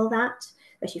to sell that,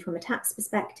 especially from a tax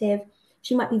perspective.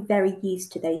 She might be very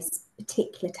used to those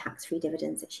particular tax-free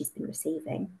dividends that she's been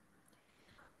receiving.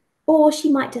 Or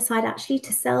she might decide actually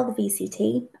to sell the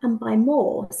VCT and buy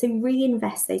more, so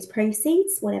reinvest those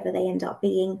proceeds, whatever they end up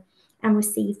being, and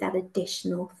receive that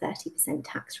additional 30%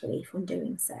 tax relief on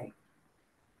doing so.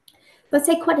 But I'd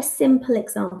say quite a simple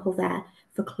example there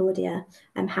for Claudia,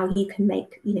 how you can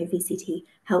make VCT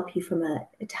help you from a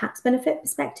tax benefit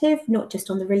perspective, not just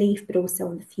on the relief, but also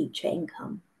on the future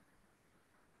income.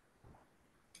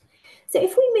 So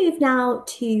if we move now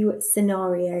to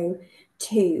scenario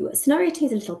 2. Scenario 2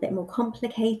 is a little bit more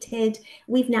complicated.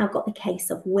 We've now got the case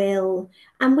of Will,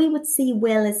 and we would see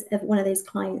Will as one of those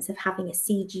clients of having a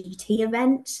CGT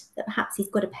event that perhaps he's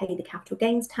got to pay the capital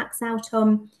gains tax out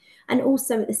on, and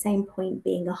also at the same point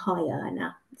being a high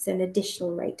earner, so an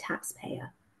additional rate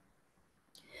taxpayer.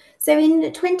 So in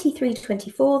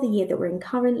 23-24, the year that we're in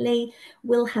currently,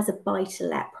 Will has a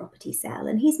buy-to-let property sale,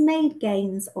 and he's made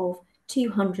gains of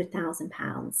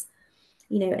 £200,000.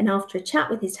 And after a chat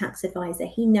with his tax advisor,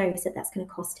 he knows that that's going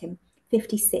to cost him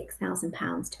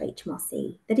 £56,000 to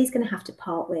HMRC that he's going to have to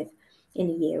part with in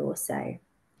a year or so.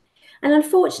 And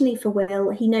unfortunately for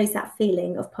Will, he knows that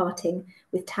feeling of parting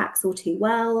with tax all too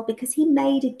well, because he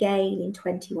made a gain in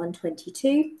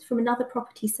 21-22 from another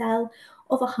property sale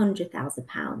of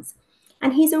 £100,000.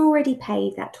 And he's already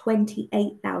paid that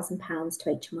 £28,000 to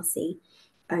HMRC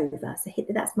over. So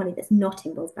that's money that's not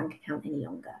in Will's bank account any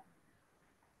longer.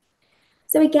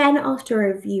 So again, after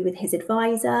a review with his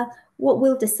advisor, what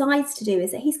Will decides to do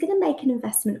is that he's going to make an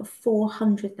investment of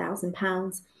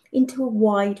 £400,000 into a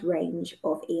wide range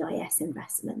of EIS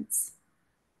investments.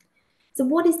 So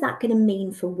what is that going to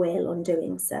mean for Will on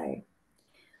doing so?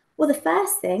 Well, the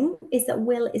first thing is that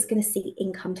Will is going to see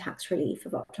income tax relief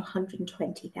of up to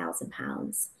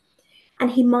 £120,000. And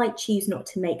he might choose not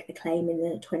to make the claim in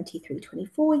the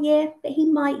 23-24 year, but he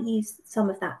might use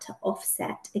some of that to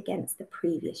offset against the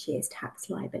previous year's tax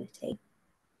liability.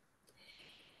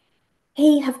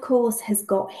 He, of course, has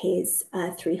got his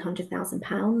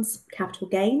 £300,000 capital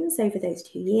gains over those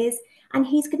 2 years, and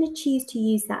he's going to choose to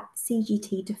use that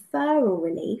CGT deferral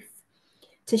relief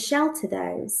to shelter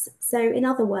those. So in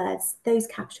other words, those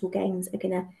capital gains are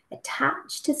going to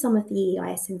attach to some of the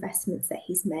EIS investments that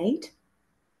he's made.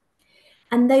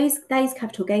 And those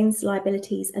capital gains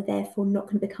liabilities are therefore not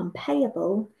going to become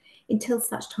payable until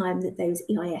such time that those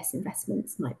EIS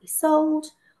investments might be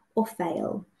sold or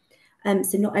fail.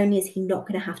 So not only is he not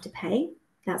going to have to pay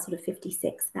that sort of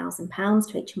 £56,000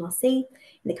 to HMRC in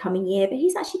the coming year, but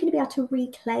he's actually going to be able to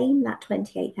reclaim that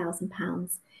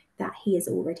 £28,000 that he has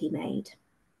already made.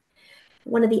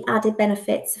 One of the added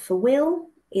benefits for Will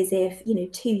is if,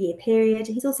 2-year period,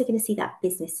 he's also going to see that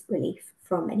business relief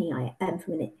from an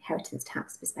inheritance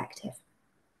tax perspective.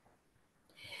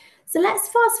 So let's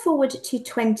fast forward to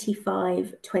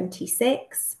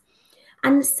 25-26.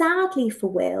 And sadly for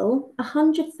Will,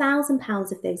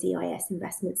 £100,000 of those EIS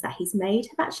investments that he's made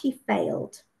have actually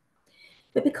failed.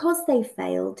 But because they've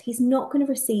failed, he's not going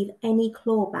to receive any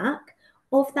clawback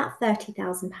of that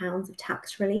 £30,000 of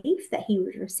tax relief that he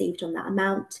would have received on that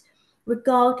amount,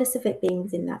 regardless of it being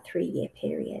within that 3-year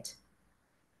period.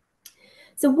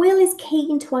 So Will is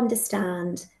keen to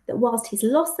understand that whilst he's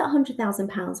lost that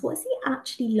 £100,000, what has he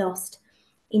actually lost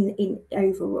in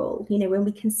overall, when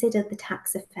we consider the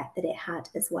tax effect that it had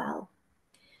as well.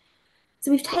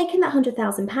 So we've taken that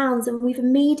 £100,000 and we've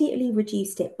immediately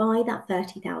reduced it by that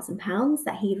 £30,000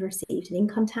 that he received in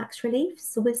income tax relief.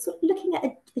 So we're sort of looking at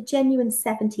a genuine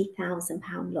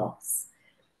 £70,000 loss.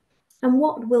 And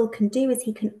what Will can do is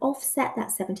he can offset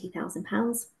that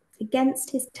 £70,000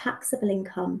 against his taxable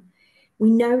income. We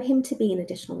know him to be an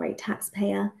additional rate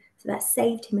taxpayer, so that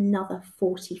saved him another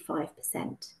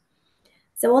 45%.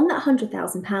 So on that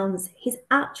 £100,000, his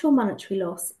actual monetary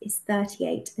loss is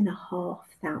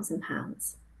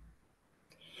 £38,500.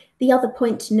 The other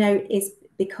point to note is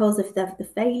because of the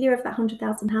failure of that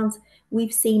 £100,000,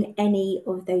 we've seen any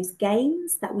of those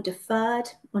gains that were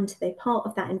deferred onto the part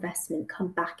of that investment come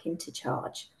back into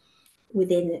charge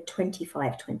within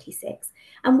 25-26.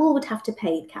 And Will would have to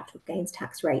pay capital gains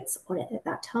tax rates on it at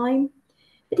that time.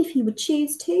 But if he would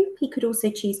choose to, he could also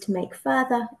choose to make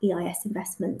further EIS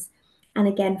investments and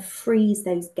again freeze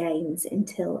those gains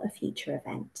until a future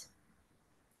event.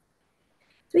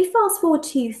 So we fast forward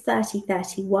to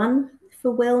 3031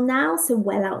 for Will now, so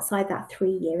well outside that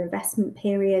 3-year investment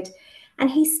period. And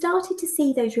he started to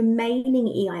see those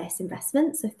remaining EIS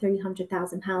investments of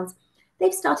 £300,000,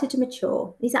 they've started to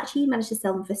mature. He's actually managed to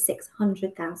sell them for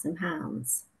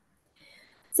 £600,000.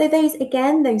 So those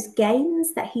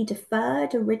gains that he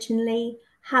deferred originally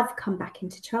have come back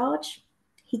into charge.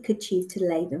 He could choose to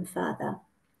delay them further.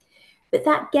 But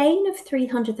that gain of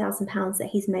 £300,000 that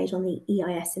he's made on the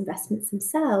EIS investments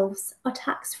themselves are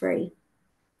tax-free.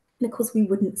 And of course, we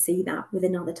wouldn't see that with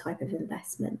another type of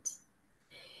investment.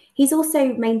 He's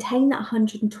also maintained that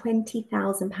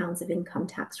 £120,000 of income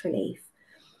tax relief.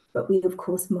 But we, of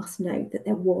course, must note that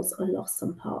there was a loss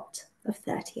on part of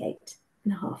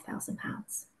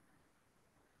 £38,500.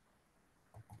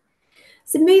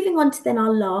 So moving on to then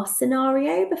our last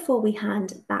scenario before we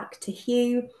hand back to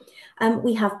Huw,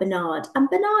 we have Bernard. And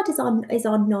Bernard is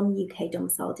our non-UK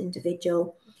domiciled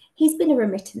individual. He's been a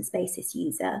remittance basis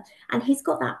user and he's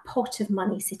got that pot of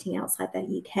money sitting outside the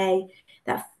UK,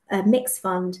 that mixed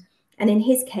fund. And in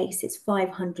his case, it's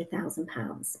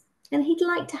 £500,000. And he'd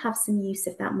like to have some use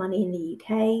of that money in the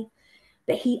UK,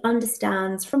 but he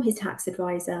understands from his tax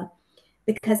advisor,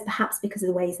 because of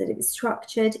the ways that it was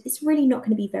structured, it's really not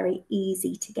going to be very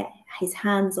easy to get his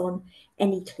hands on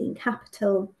any clean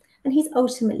capital. And he's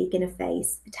ultimately going to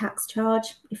face a tax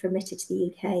charge if remitted to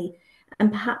the UK,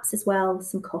 and perhaps as well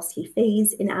some costly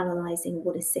fees in analysing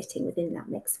what is sitting within that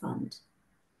mixed fund.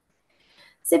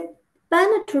 So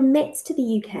Bernard remits to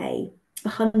the UK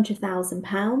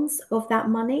 £100,000 of that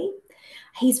money.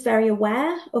 He's very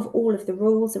aware of all of the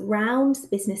rules around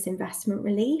business investment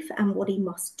relief and what he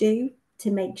must do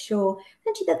to make sure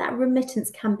that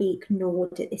remittance can be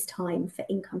ignored at this time for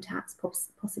income tax,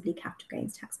 possibly capital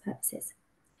gains tax purposes.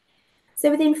 So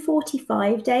within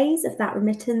 45 days of that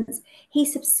remittance, he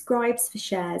subscribes for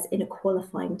shares in a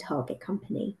qualifying target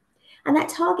company. And that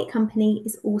target company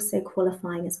is also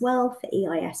qualifying as well for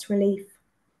EIS relief.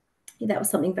 That was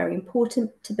something very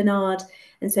important to Bernard.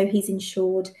 And so he's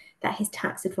ensured that his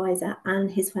tax advisor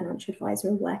and his financial advisor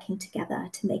are working together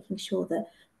to making sure that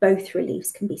both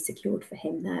reliefs can be secured for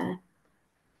him there.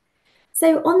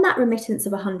 So on that remittance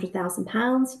of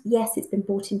 £100,000, yes, it's been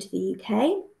brought into the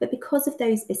UK, but because of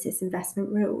those business investment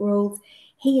rules,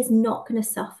 he is not going to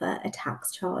suffer a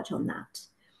tax charge on that.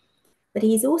 But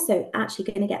he's also actually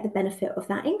going to get the benefit of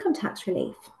that income tax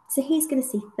relief. So he's going to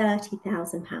see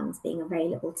 £30,000 being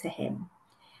available to him.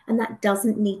 And that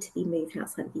doesn't need to be moved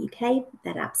outside of the UK.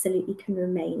 That absolutely can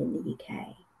remain in the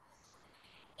UK.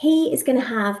 He is going to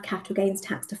have capital gains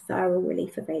tax deferral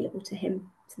relief available to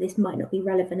him. So this might not be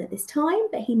relevant at this time,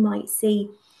 but he might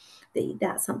see that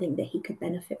that's something that he could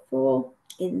benefit for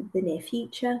in the near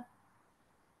future.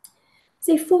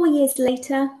 So 4 years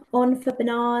later, on for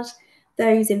Bernard,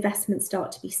 those investments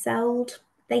start to be sold.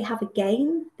 They have a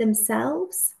gain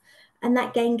themselves, and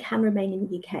that gain can remain in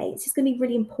the UK. It's just going to be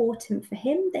really important for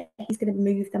him that he's going to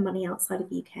move the money outside of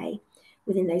the UK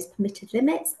within those permitted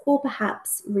limits, or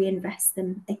perhaps reinvest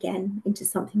them again into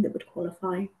something that would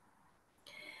qualify.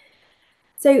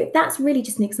 So that's really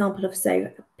just an example of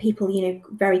people,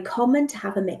 very common to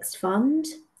have a mixed fund,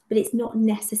 but it's not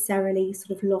necessarily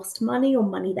sort of lost money or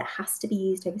money that has to be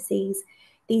used overseas.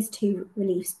 These two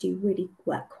reliefs do really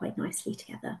work quite nicely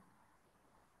together.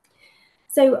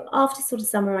 So after sort of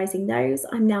summarising those,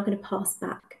 I'm now going to pass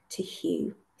back to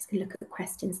Huw. He's going to look at the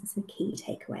questions and some key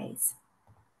takeaways.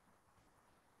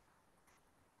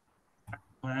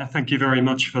 Thank you very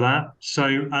much for that.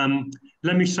 So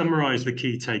let me summarize the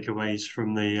key takeaways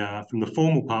from the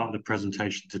formal part of the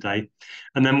presentation today,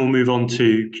 and then we'll move on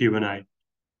to Q&A.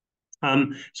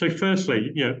 So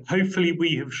firstly, hopefully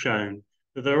we have shown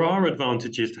that there are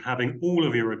advantages to having all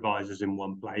of your advisors in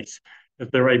one place,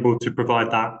 if they're able to provide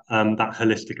that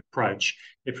holistic approach.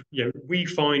 If we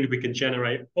find we can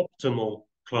generate optimal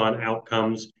client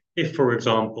outcomes, if, for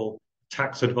example, a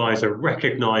tax advisor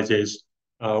recognizes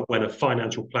when a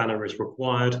financial planner is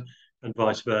required, and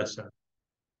vice versa.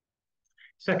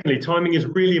 Secondly, timing is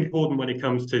really important when it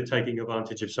comes to taking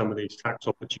advantage of some of these tax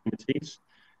opportunities.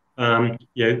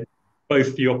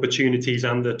 Both the opportunities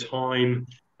and the time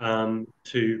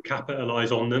to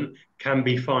capitalize on them can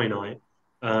be finite.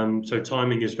 So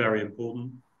timing is very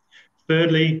important.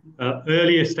 Thirdly,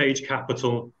 earlier stage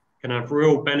capital can have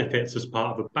real benefits as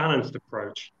part of a balanced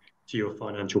approach to your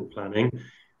financial planning.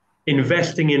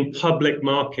 Investing in public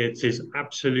markets is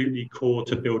absolutely core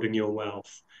to building your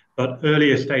wealth, but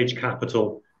earlier stage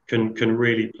capital can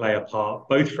really play a part,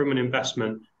 both from an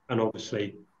investment and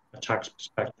obviously a tax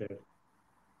perspective.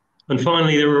 And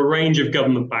finally, there are a range of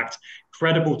government-backed,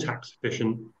 credible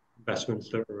tax-efficient investments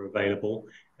that are available.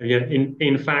 And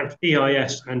in fact,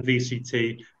 EIS and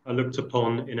VCT are looked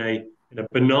upon in a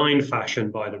benign fashion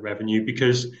by the revenue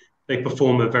because they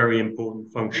perform a very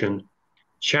important function,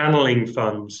 channeling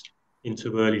funds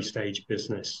into early stage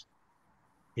business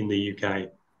in the UK.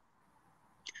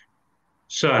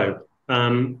 So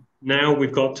now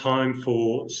we've got time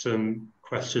for some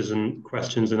questions and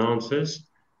answers.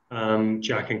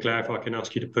 Jack and Claire, if I can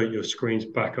ask you to put your screens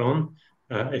back on,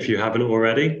 if you haven't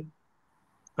already.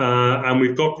 And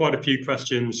we've got quite a few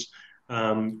questions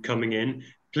coming in.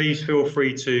 Please feel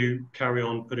free to carry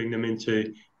on putting them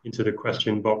into the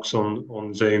question box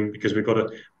on Zoom, because we've got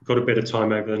a bit of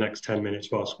time over the next 10 minutes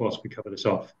whilst we cover this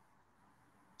off.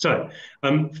 So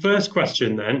first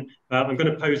question then, I'm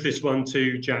going to pose this one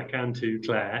to Jack and to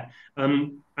Claire.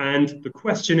 And the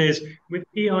question is, with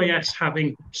EIS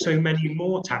having so many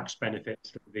more tax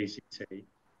benefits than VCT,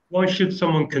 why should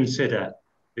someone consider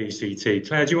VCT?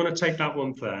 Claire, do you want to take that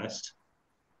one first?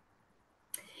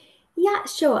 Yeah,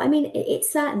 sure. I mean, it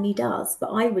certainly does,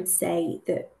 but I would say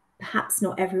that perhaps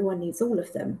not everyone needs all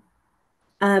of them.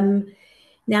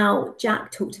 Now,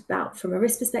 Jack talked about from a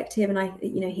risk perspective, and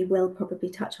he will probably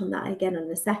touch on that again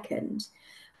in a second.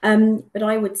 But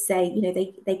I would say,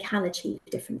 they can achieve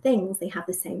different things. They have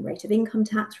the same rate of income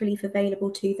tax relief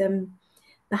available to them.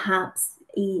 Perhaps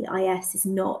EIS is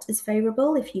not as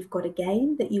favourable if you've got a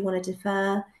gain that you want to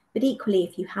defer, but equally,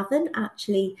 if you haven't,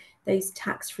 actually, those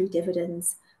tax-free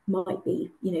dividends might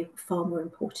be, far more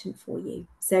important for you.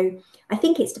 So I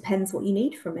think it depends what you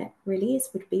need from it, really,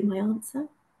 would be my answer.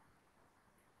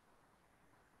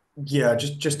 Yeah,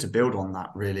 just to build on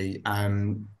that, really,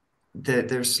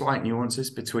 there are slight nuances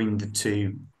between the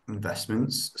two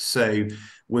investments. So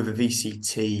with a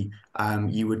VCT,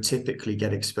 you would typically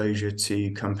get exposure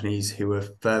to companies who are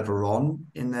further on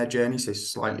in their journey, so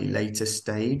slightly later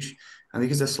stage. And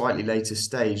because they're slightly later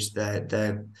stage,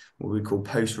 they're what we call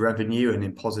post-revenue and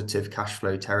in positive cash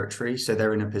flow territory. So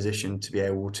they're in a position to be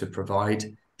able to provide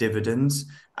dividends,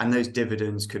 and those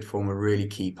dividends could form a really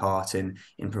key part in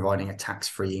providing a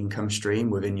tax-free income stream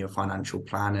within your financial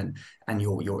plan and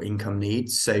your income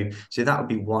needs. So that would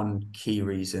be one key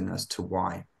reason as to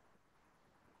why.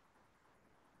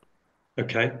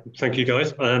 Okay, thank you,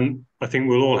 guys. I think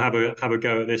we'll all have a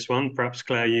go at this one. Perhaps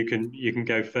Claire, you can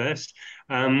go first.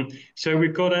 So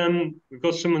we've got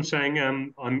someone saying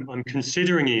I'm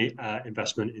considering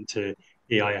investment into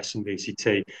EIS and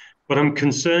VCT, but I'm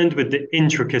concerned with the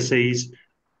intricacies,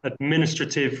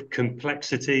 administrative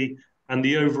complexity, and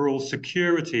the overall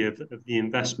security of the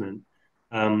investment.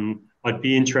 I'd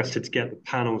be interested to get the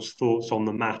panel's thoughts on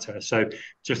the matter. So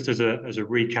just as a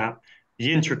recap,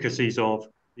 the intricacies of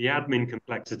the admin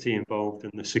complexity involved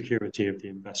and the security of the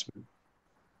investment.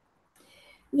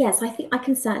 Yes, I think I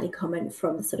can certainly comment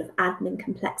from the sort of admin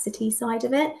complexity side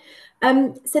of it.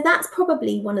 So that's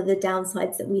probably one of the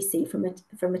downsides that we see from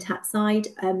a tax side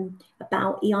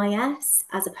about EIS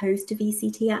as opposed to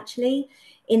VCT, actually,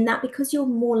 in that because you're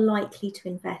more likely to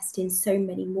invest in so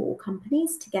many more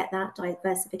companies to get that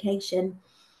diversification,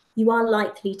 you are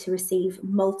likely to receive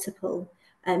multiple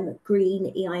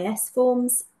green EIS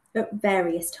forms at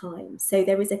various times. So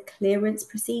there is a clearance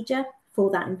procedure for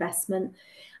that investment.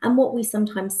 And what we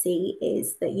sometimes see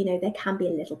is that, there can be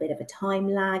a little bit of a time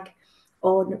lag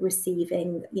on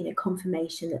receiving,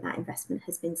 confirmation that that investment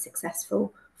has been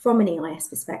successful from an EIS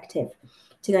perspective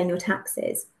to go in your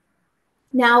taxes.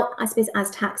 Now, I suppose as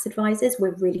tax advisors,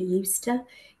 we're really used to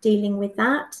dealing with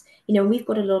that. We've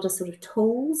got a lot of sort of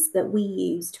tools that we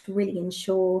use to really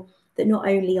ensure that not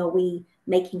only are we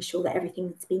making sure that everything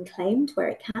that's being claimed where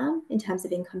it can in terms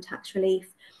of income tax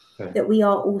relief, that we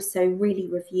are also really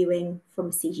reviewing from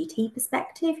a CGT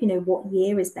perspective, what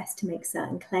year is best to make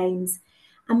certain claims,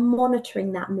 and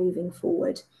monitoring that moving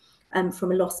forward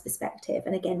from a loss perspective.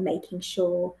 And again, making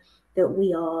sure that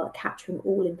we are capturing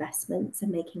all investments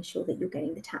and making sure that you're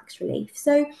getting the tax relief.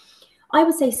 So I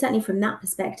would say certainly from that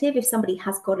perspective, if somebody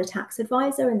has got a tax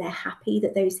advisor and they're happy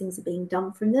that those things are being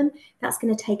done from them, that's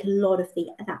going to take a lot of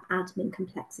that admin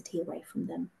complexity away from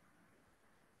them.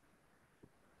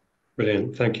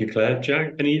 Brilliant. Thank you, Claire.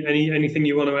 Jack, anything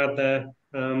you want to add there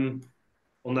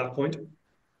on that point?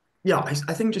 Yeah, I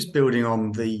think just building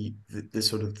on the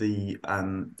sort of the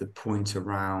point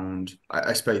around,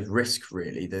 I suppose, risk,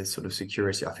 really, the sort of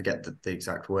security. I forget the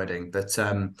exact wording, but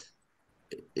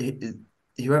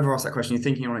whoever asked that question, you're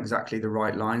thinking on exactly the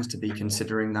right lines to be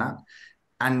considering that.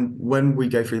 And when we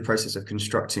go through the process of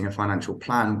constructing a financial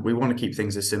plan, we want to keep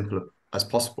things as simple as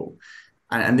possible.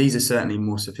 And these are certainly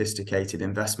more sophisticated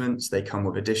investments. They come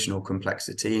with additional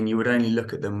complexity, and you would only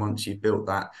look at them once you've built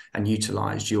that and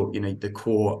utilized the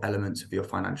core elements of your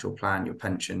financial plan, your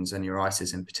pensions and your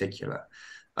ISAs in particular.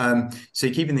 So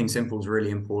keeping things simple is really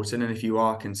important. And if you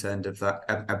are concerned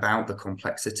about the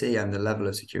complexity and the level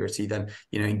of security, then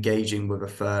engaging with a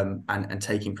firm and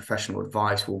taking professional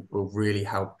advice will really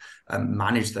help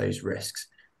manage those risks.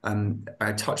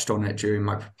 I touched on it during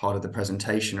my part of the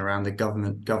presentation around the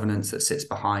governance that sits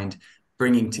behind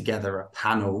bringing together a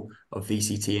panel of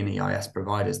VCT and EIS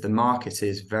providers. The market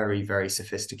is very, very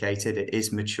sophisticated. It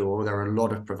is mature. There are a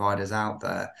lot of providers out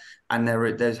there, and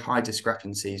there's high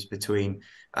discrepancies between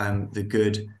the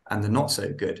good and the not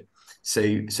so good. So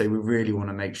we really want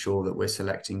to make sure that we're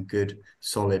selecting good,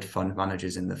 solid fund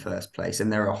managers in the first place.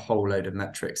 And there are a whole load of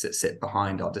metrics that sit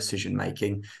behind our decision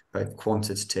making, both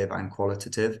quantitative and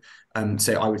qualitative.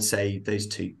 So I would say those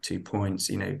two points,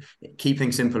 keep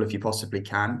things simple if you possibly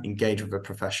can, engage with a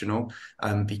professional,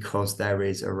 because there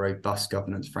is a robust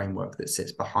governance framework that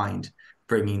sits behind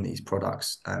bringing these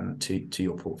products to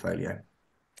your portfolio.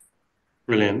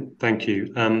 Brilliant. Thank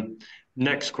you.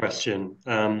 Next question.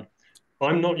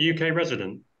 I'm not UK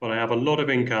resident, but I have a lot of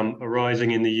income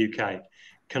arising in the UK.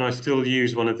 Can I still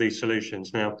use one of these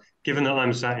solutions? Now, given that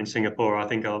I'm sat in Singapore, I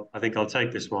think I'll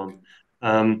take this one.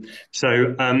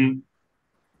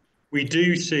 We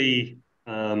do see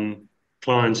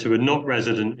clients who are not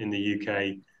resident in the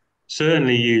UK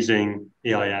certainly using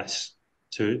EIS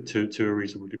to a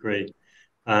reasonable degree.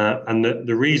 And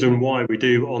the reason why we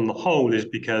do on the whole is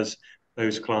because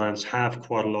those clients have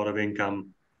quite a lot of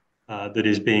income that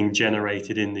is being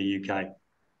generated in the UK.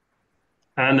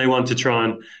 And they want to try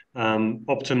and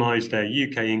optimize their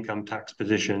UK income tax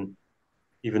position,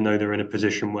 even though they're in a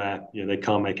position where they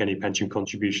can't make any pension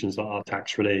contributions that are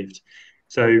tax relieved.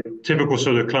 So typical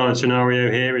sort of client scenario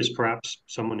here is perhaps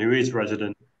someone who is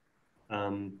resident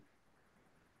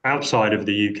outside of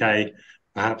the UK.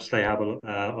 Perhaps they have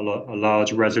a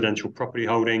large residential property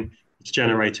holding. It's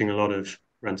generating a lot of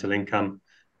rental income.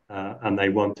 And they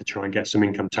want to try and get some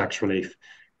income tax relief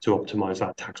to optimize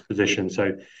that tax position.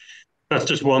 So that's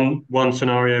just one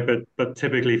scenario, but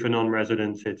typically for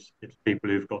non-residents, it's people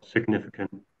who've got significant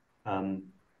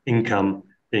income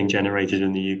being generated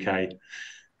in the UK.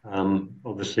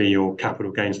 Obviously, your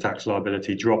capital gains tax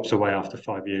liability drops away after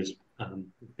 5 years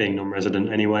being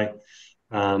non-resident anyway.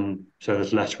 So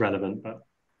it's less relevant, but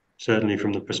certainly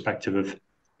from the perspective of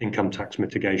income tax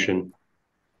mitigation,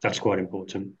 that's quite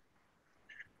important.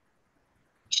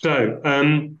 So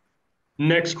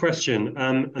next question,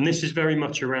 and this is very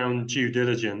much around due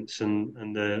diligence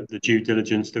and the due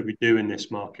diligence that we do in this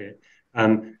market.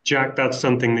 Jack, that's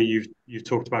something that you've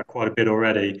talked about quite a bit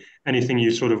already. Anything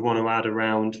you sort of want to add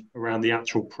around the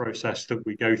actual process that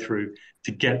we go through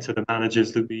to get to the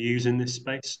managers that we use in this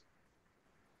space?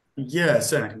 Yeah,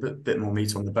 certainly. I can put a bit more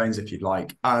meat on the bones if you'd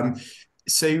like.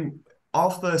 So our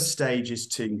first stage is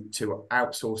to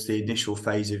outsource the initial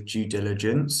phase of due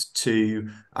diligence to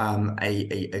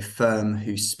a firm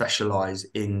who specialise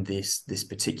in this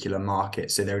particular market.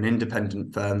 So they're an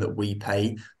independent firm that we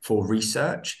pay for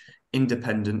research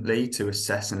independently to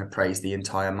assess and appraise the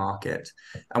entire market.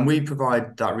 And we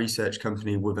provide that research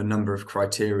company with a number of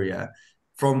criteria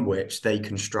from which they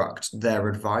construct their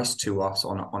advice to us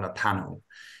on a panel.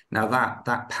 Now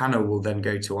that panel will then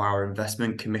go to our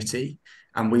investment committee,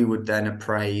 and we would then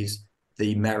appraise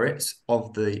the merits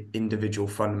of the individual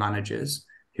fund managers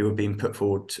who are being put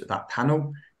forward to that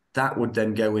panel. That would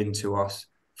then go into us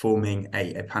forming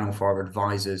a panel for our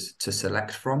advisors to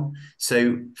select from.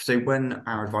 So when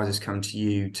our advisors come to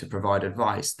you to provide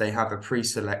advice, they have a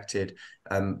pre-selected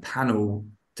panel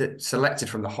selected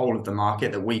from the whole of the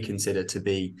market that we consider to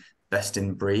be best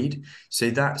in breed.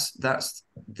 So that's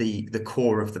the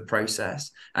core of the process,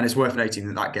 and it's worth noting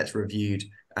that that gets reviewed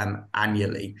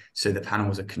annually, so the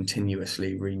panels are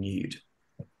continuously renewed.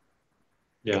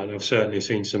 Yeah, and I've certainly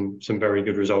seen some very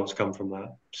good results come from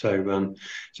that. So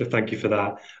so thank you for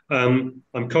that.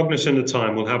 I'm cognizant of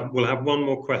time. We'll have one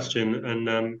more question,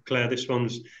 and Claire, this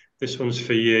one's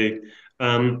for you.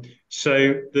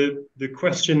 So the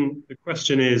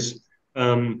question is,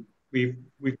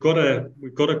 we've got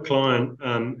a client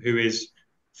who is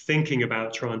thinking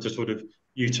about trying to sort of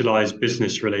utilize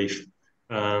business relief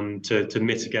to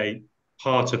mitigate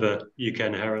part of a UK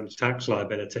inheritance tax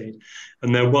liability,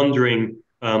 and they're wondering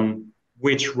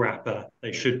which wrapper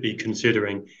they should be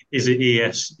considering. Is it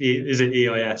ES? Is it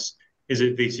EIS? Is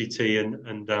it VCT?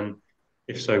 And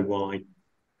if so, why?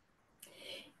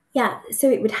 Yeah, so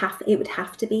it would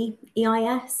have to be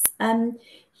EIS.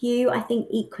 Huw, I think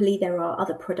equally there are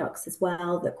other products as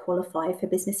well that qualify for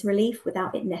business relief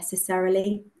without it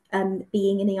necessarily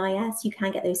being an EIS. You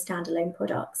can get those standalone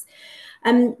products,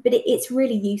 but it's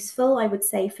really useful, I would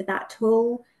say, for that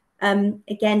tool.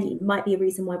 Again, it might be a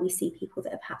reason why we see people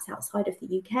that are perhaps outside of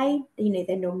the UK, you know,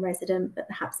 they're non-resident, but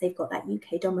perhaps they've got that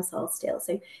UK domicile still.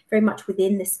 So very much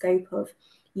within the scope of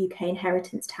UK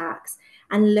inheritance tax,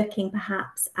 and looking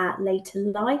perhaps at later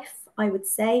life, I would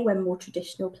say, when more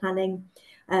traditional planning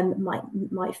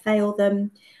might fail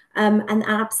them. And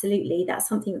absolutely, that's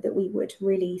something that we would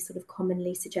really sort of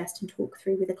commonly suggest and talk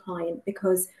through with a client,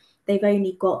 because they've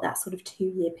only got that sort of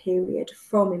 2-year period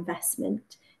from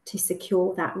investment to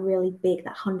secure that really big,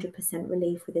 that 100%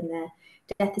 relief within their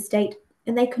death estate.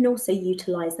 And they can also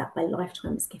utilise that by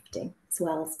lifetimes gifting as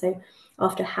well. So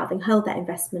after having held that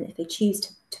investment, if they choose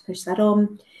to push that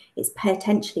on, it's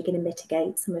potentially going to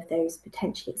mitigate some of those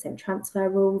potentially exempt transfer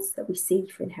rules that we see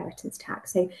for inheritance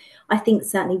tax. So I think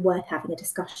certainly worth having a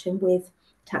discussion with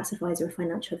a tax advisor or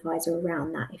financial advisor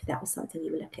around that, if that was something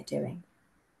you would look at doing.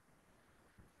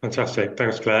 Fantastic.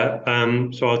 Thanks, Claire.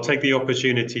 So I'll take the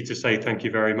opportunity to say thank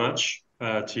you very much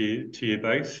to you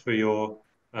both for your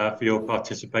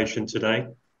participation today.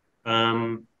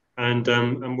 And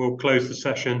we'll close the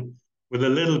session with a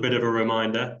little bit of a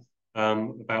reminder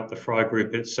about the Fry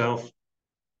Group itself.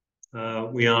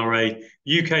 We are a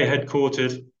UK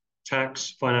headquartered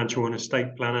tax, financial and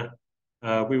estate planner.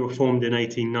 We were formed in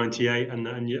 1898, and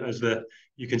as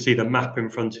you can see the map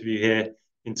in front of you here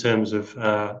in terms of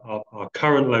our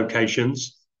current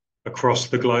locations across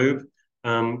the globe.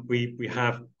 We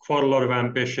have quite a lot of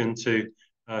ambition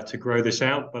to grow this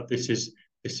out, but this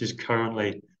is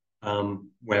currently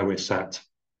where we're sat.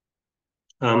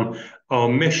 Our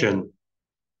mission,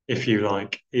 if you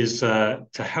like, is to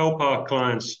help our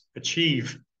clients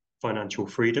achieve financial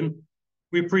freedom.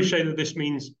 We appreciate that this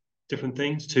means different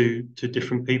things to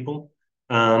different people,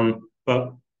 but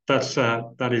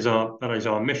that is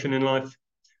our mission in life.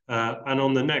 And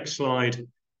on the next slide,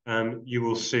 you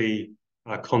will see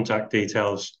our contact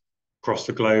details across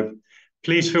the globe.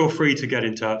 Please feel free to get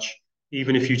in touch,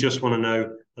 even if you just want to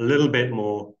know a little bit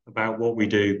more about what we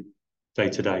do day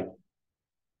to day.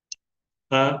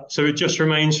 So it just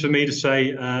remains for me to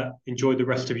say, enjoy the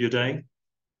rest of your day.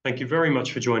 Thank you very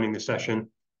much for joining the session,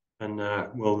 and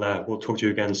we'll talk to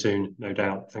you again soon, no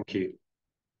doubt. Thank you.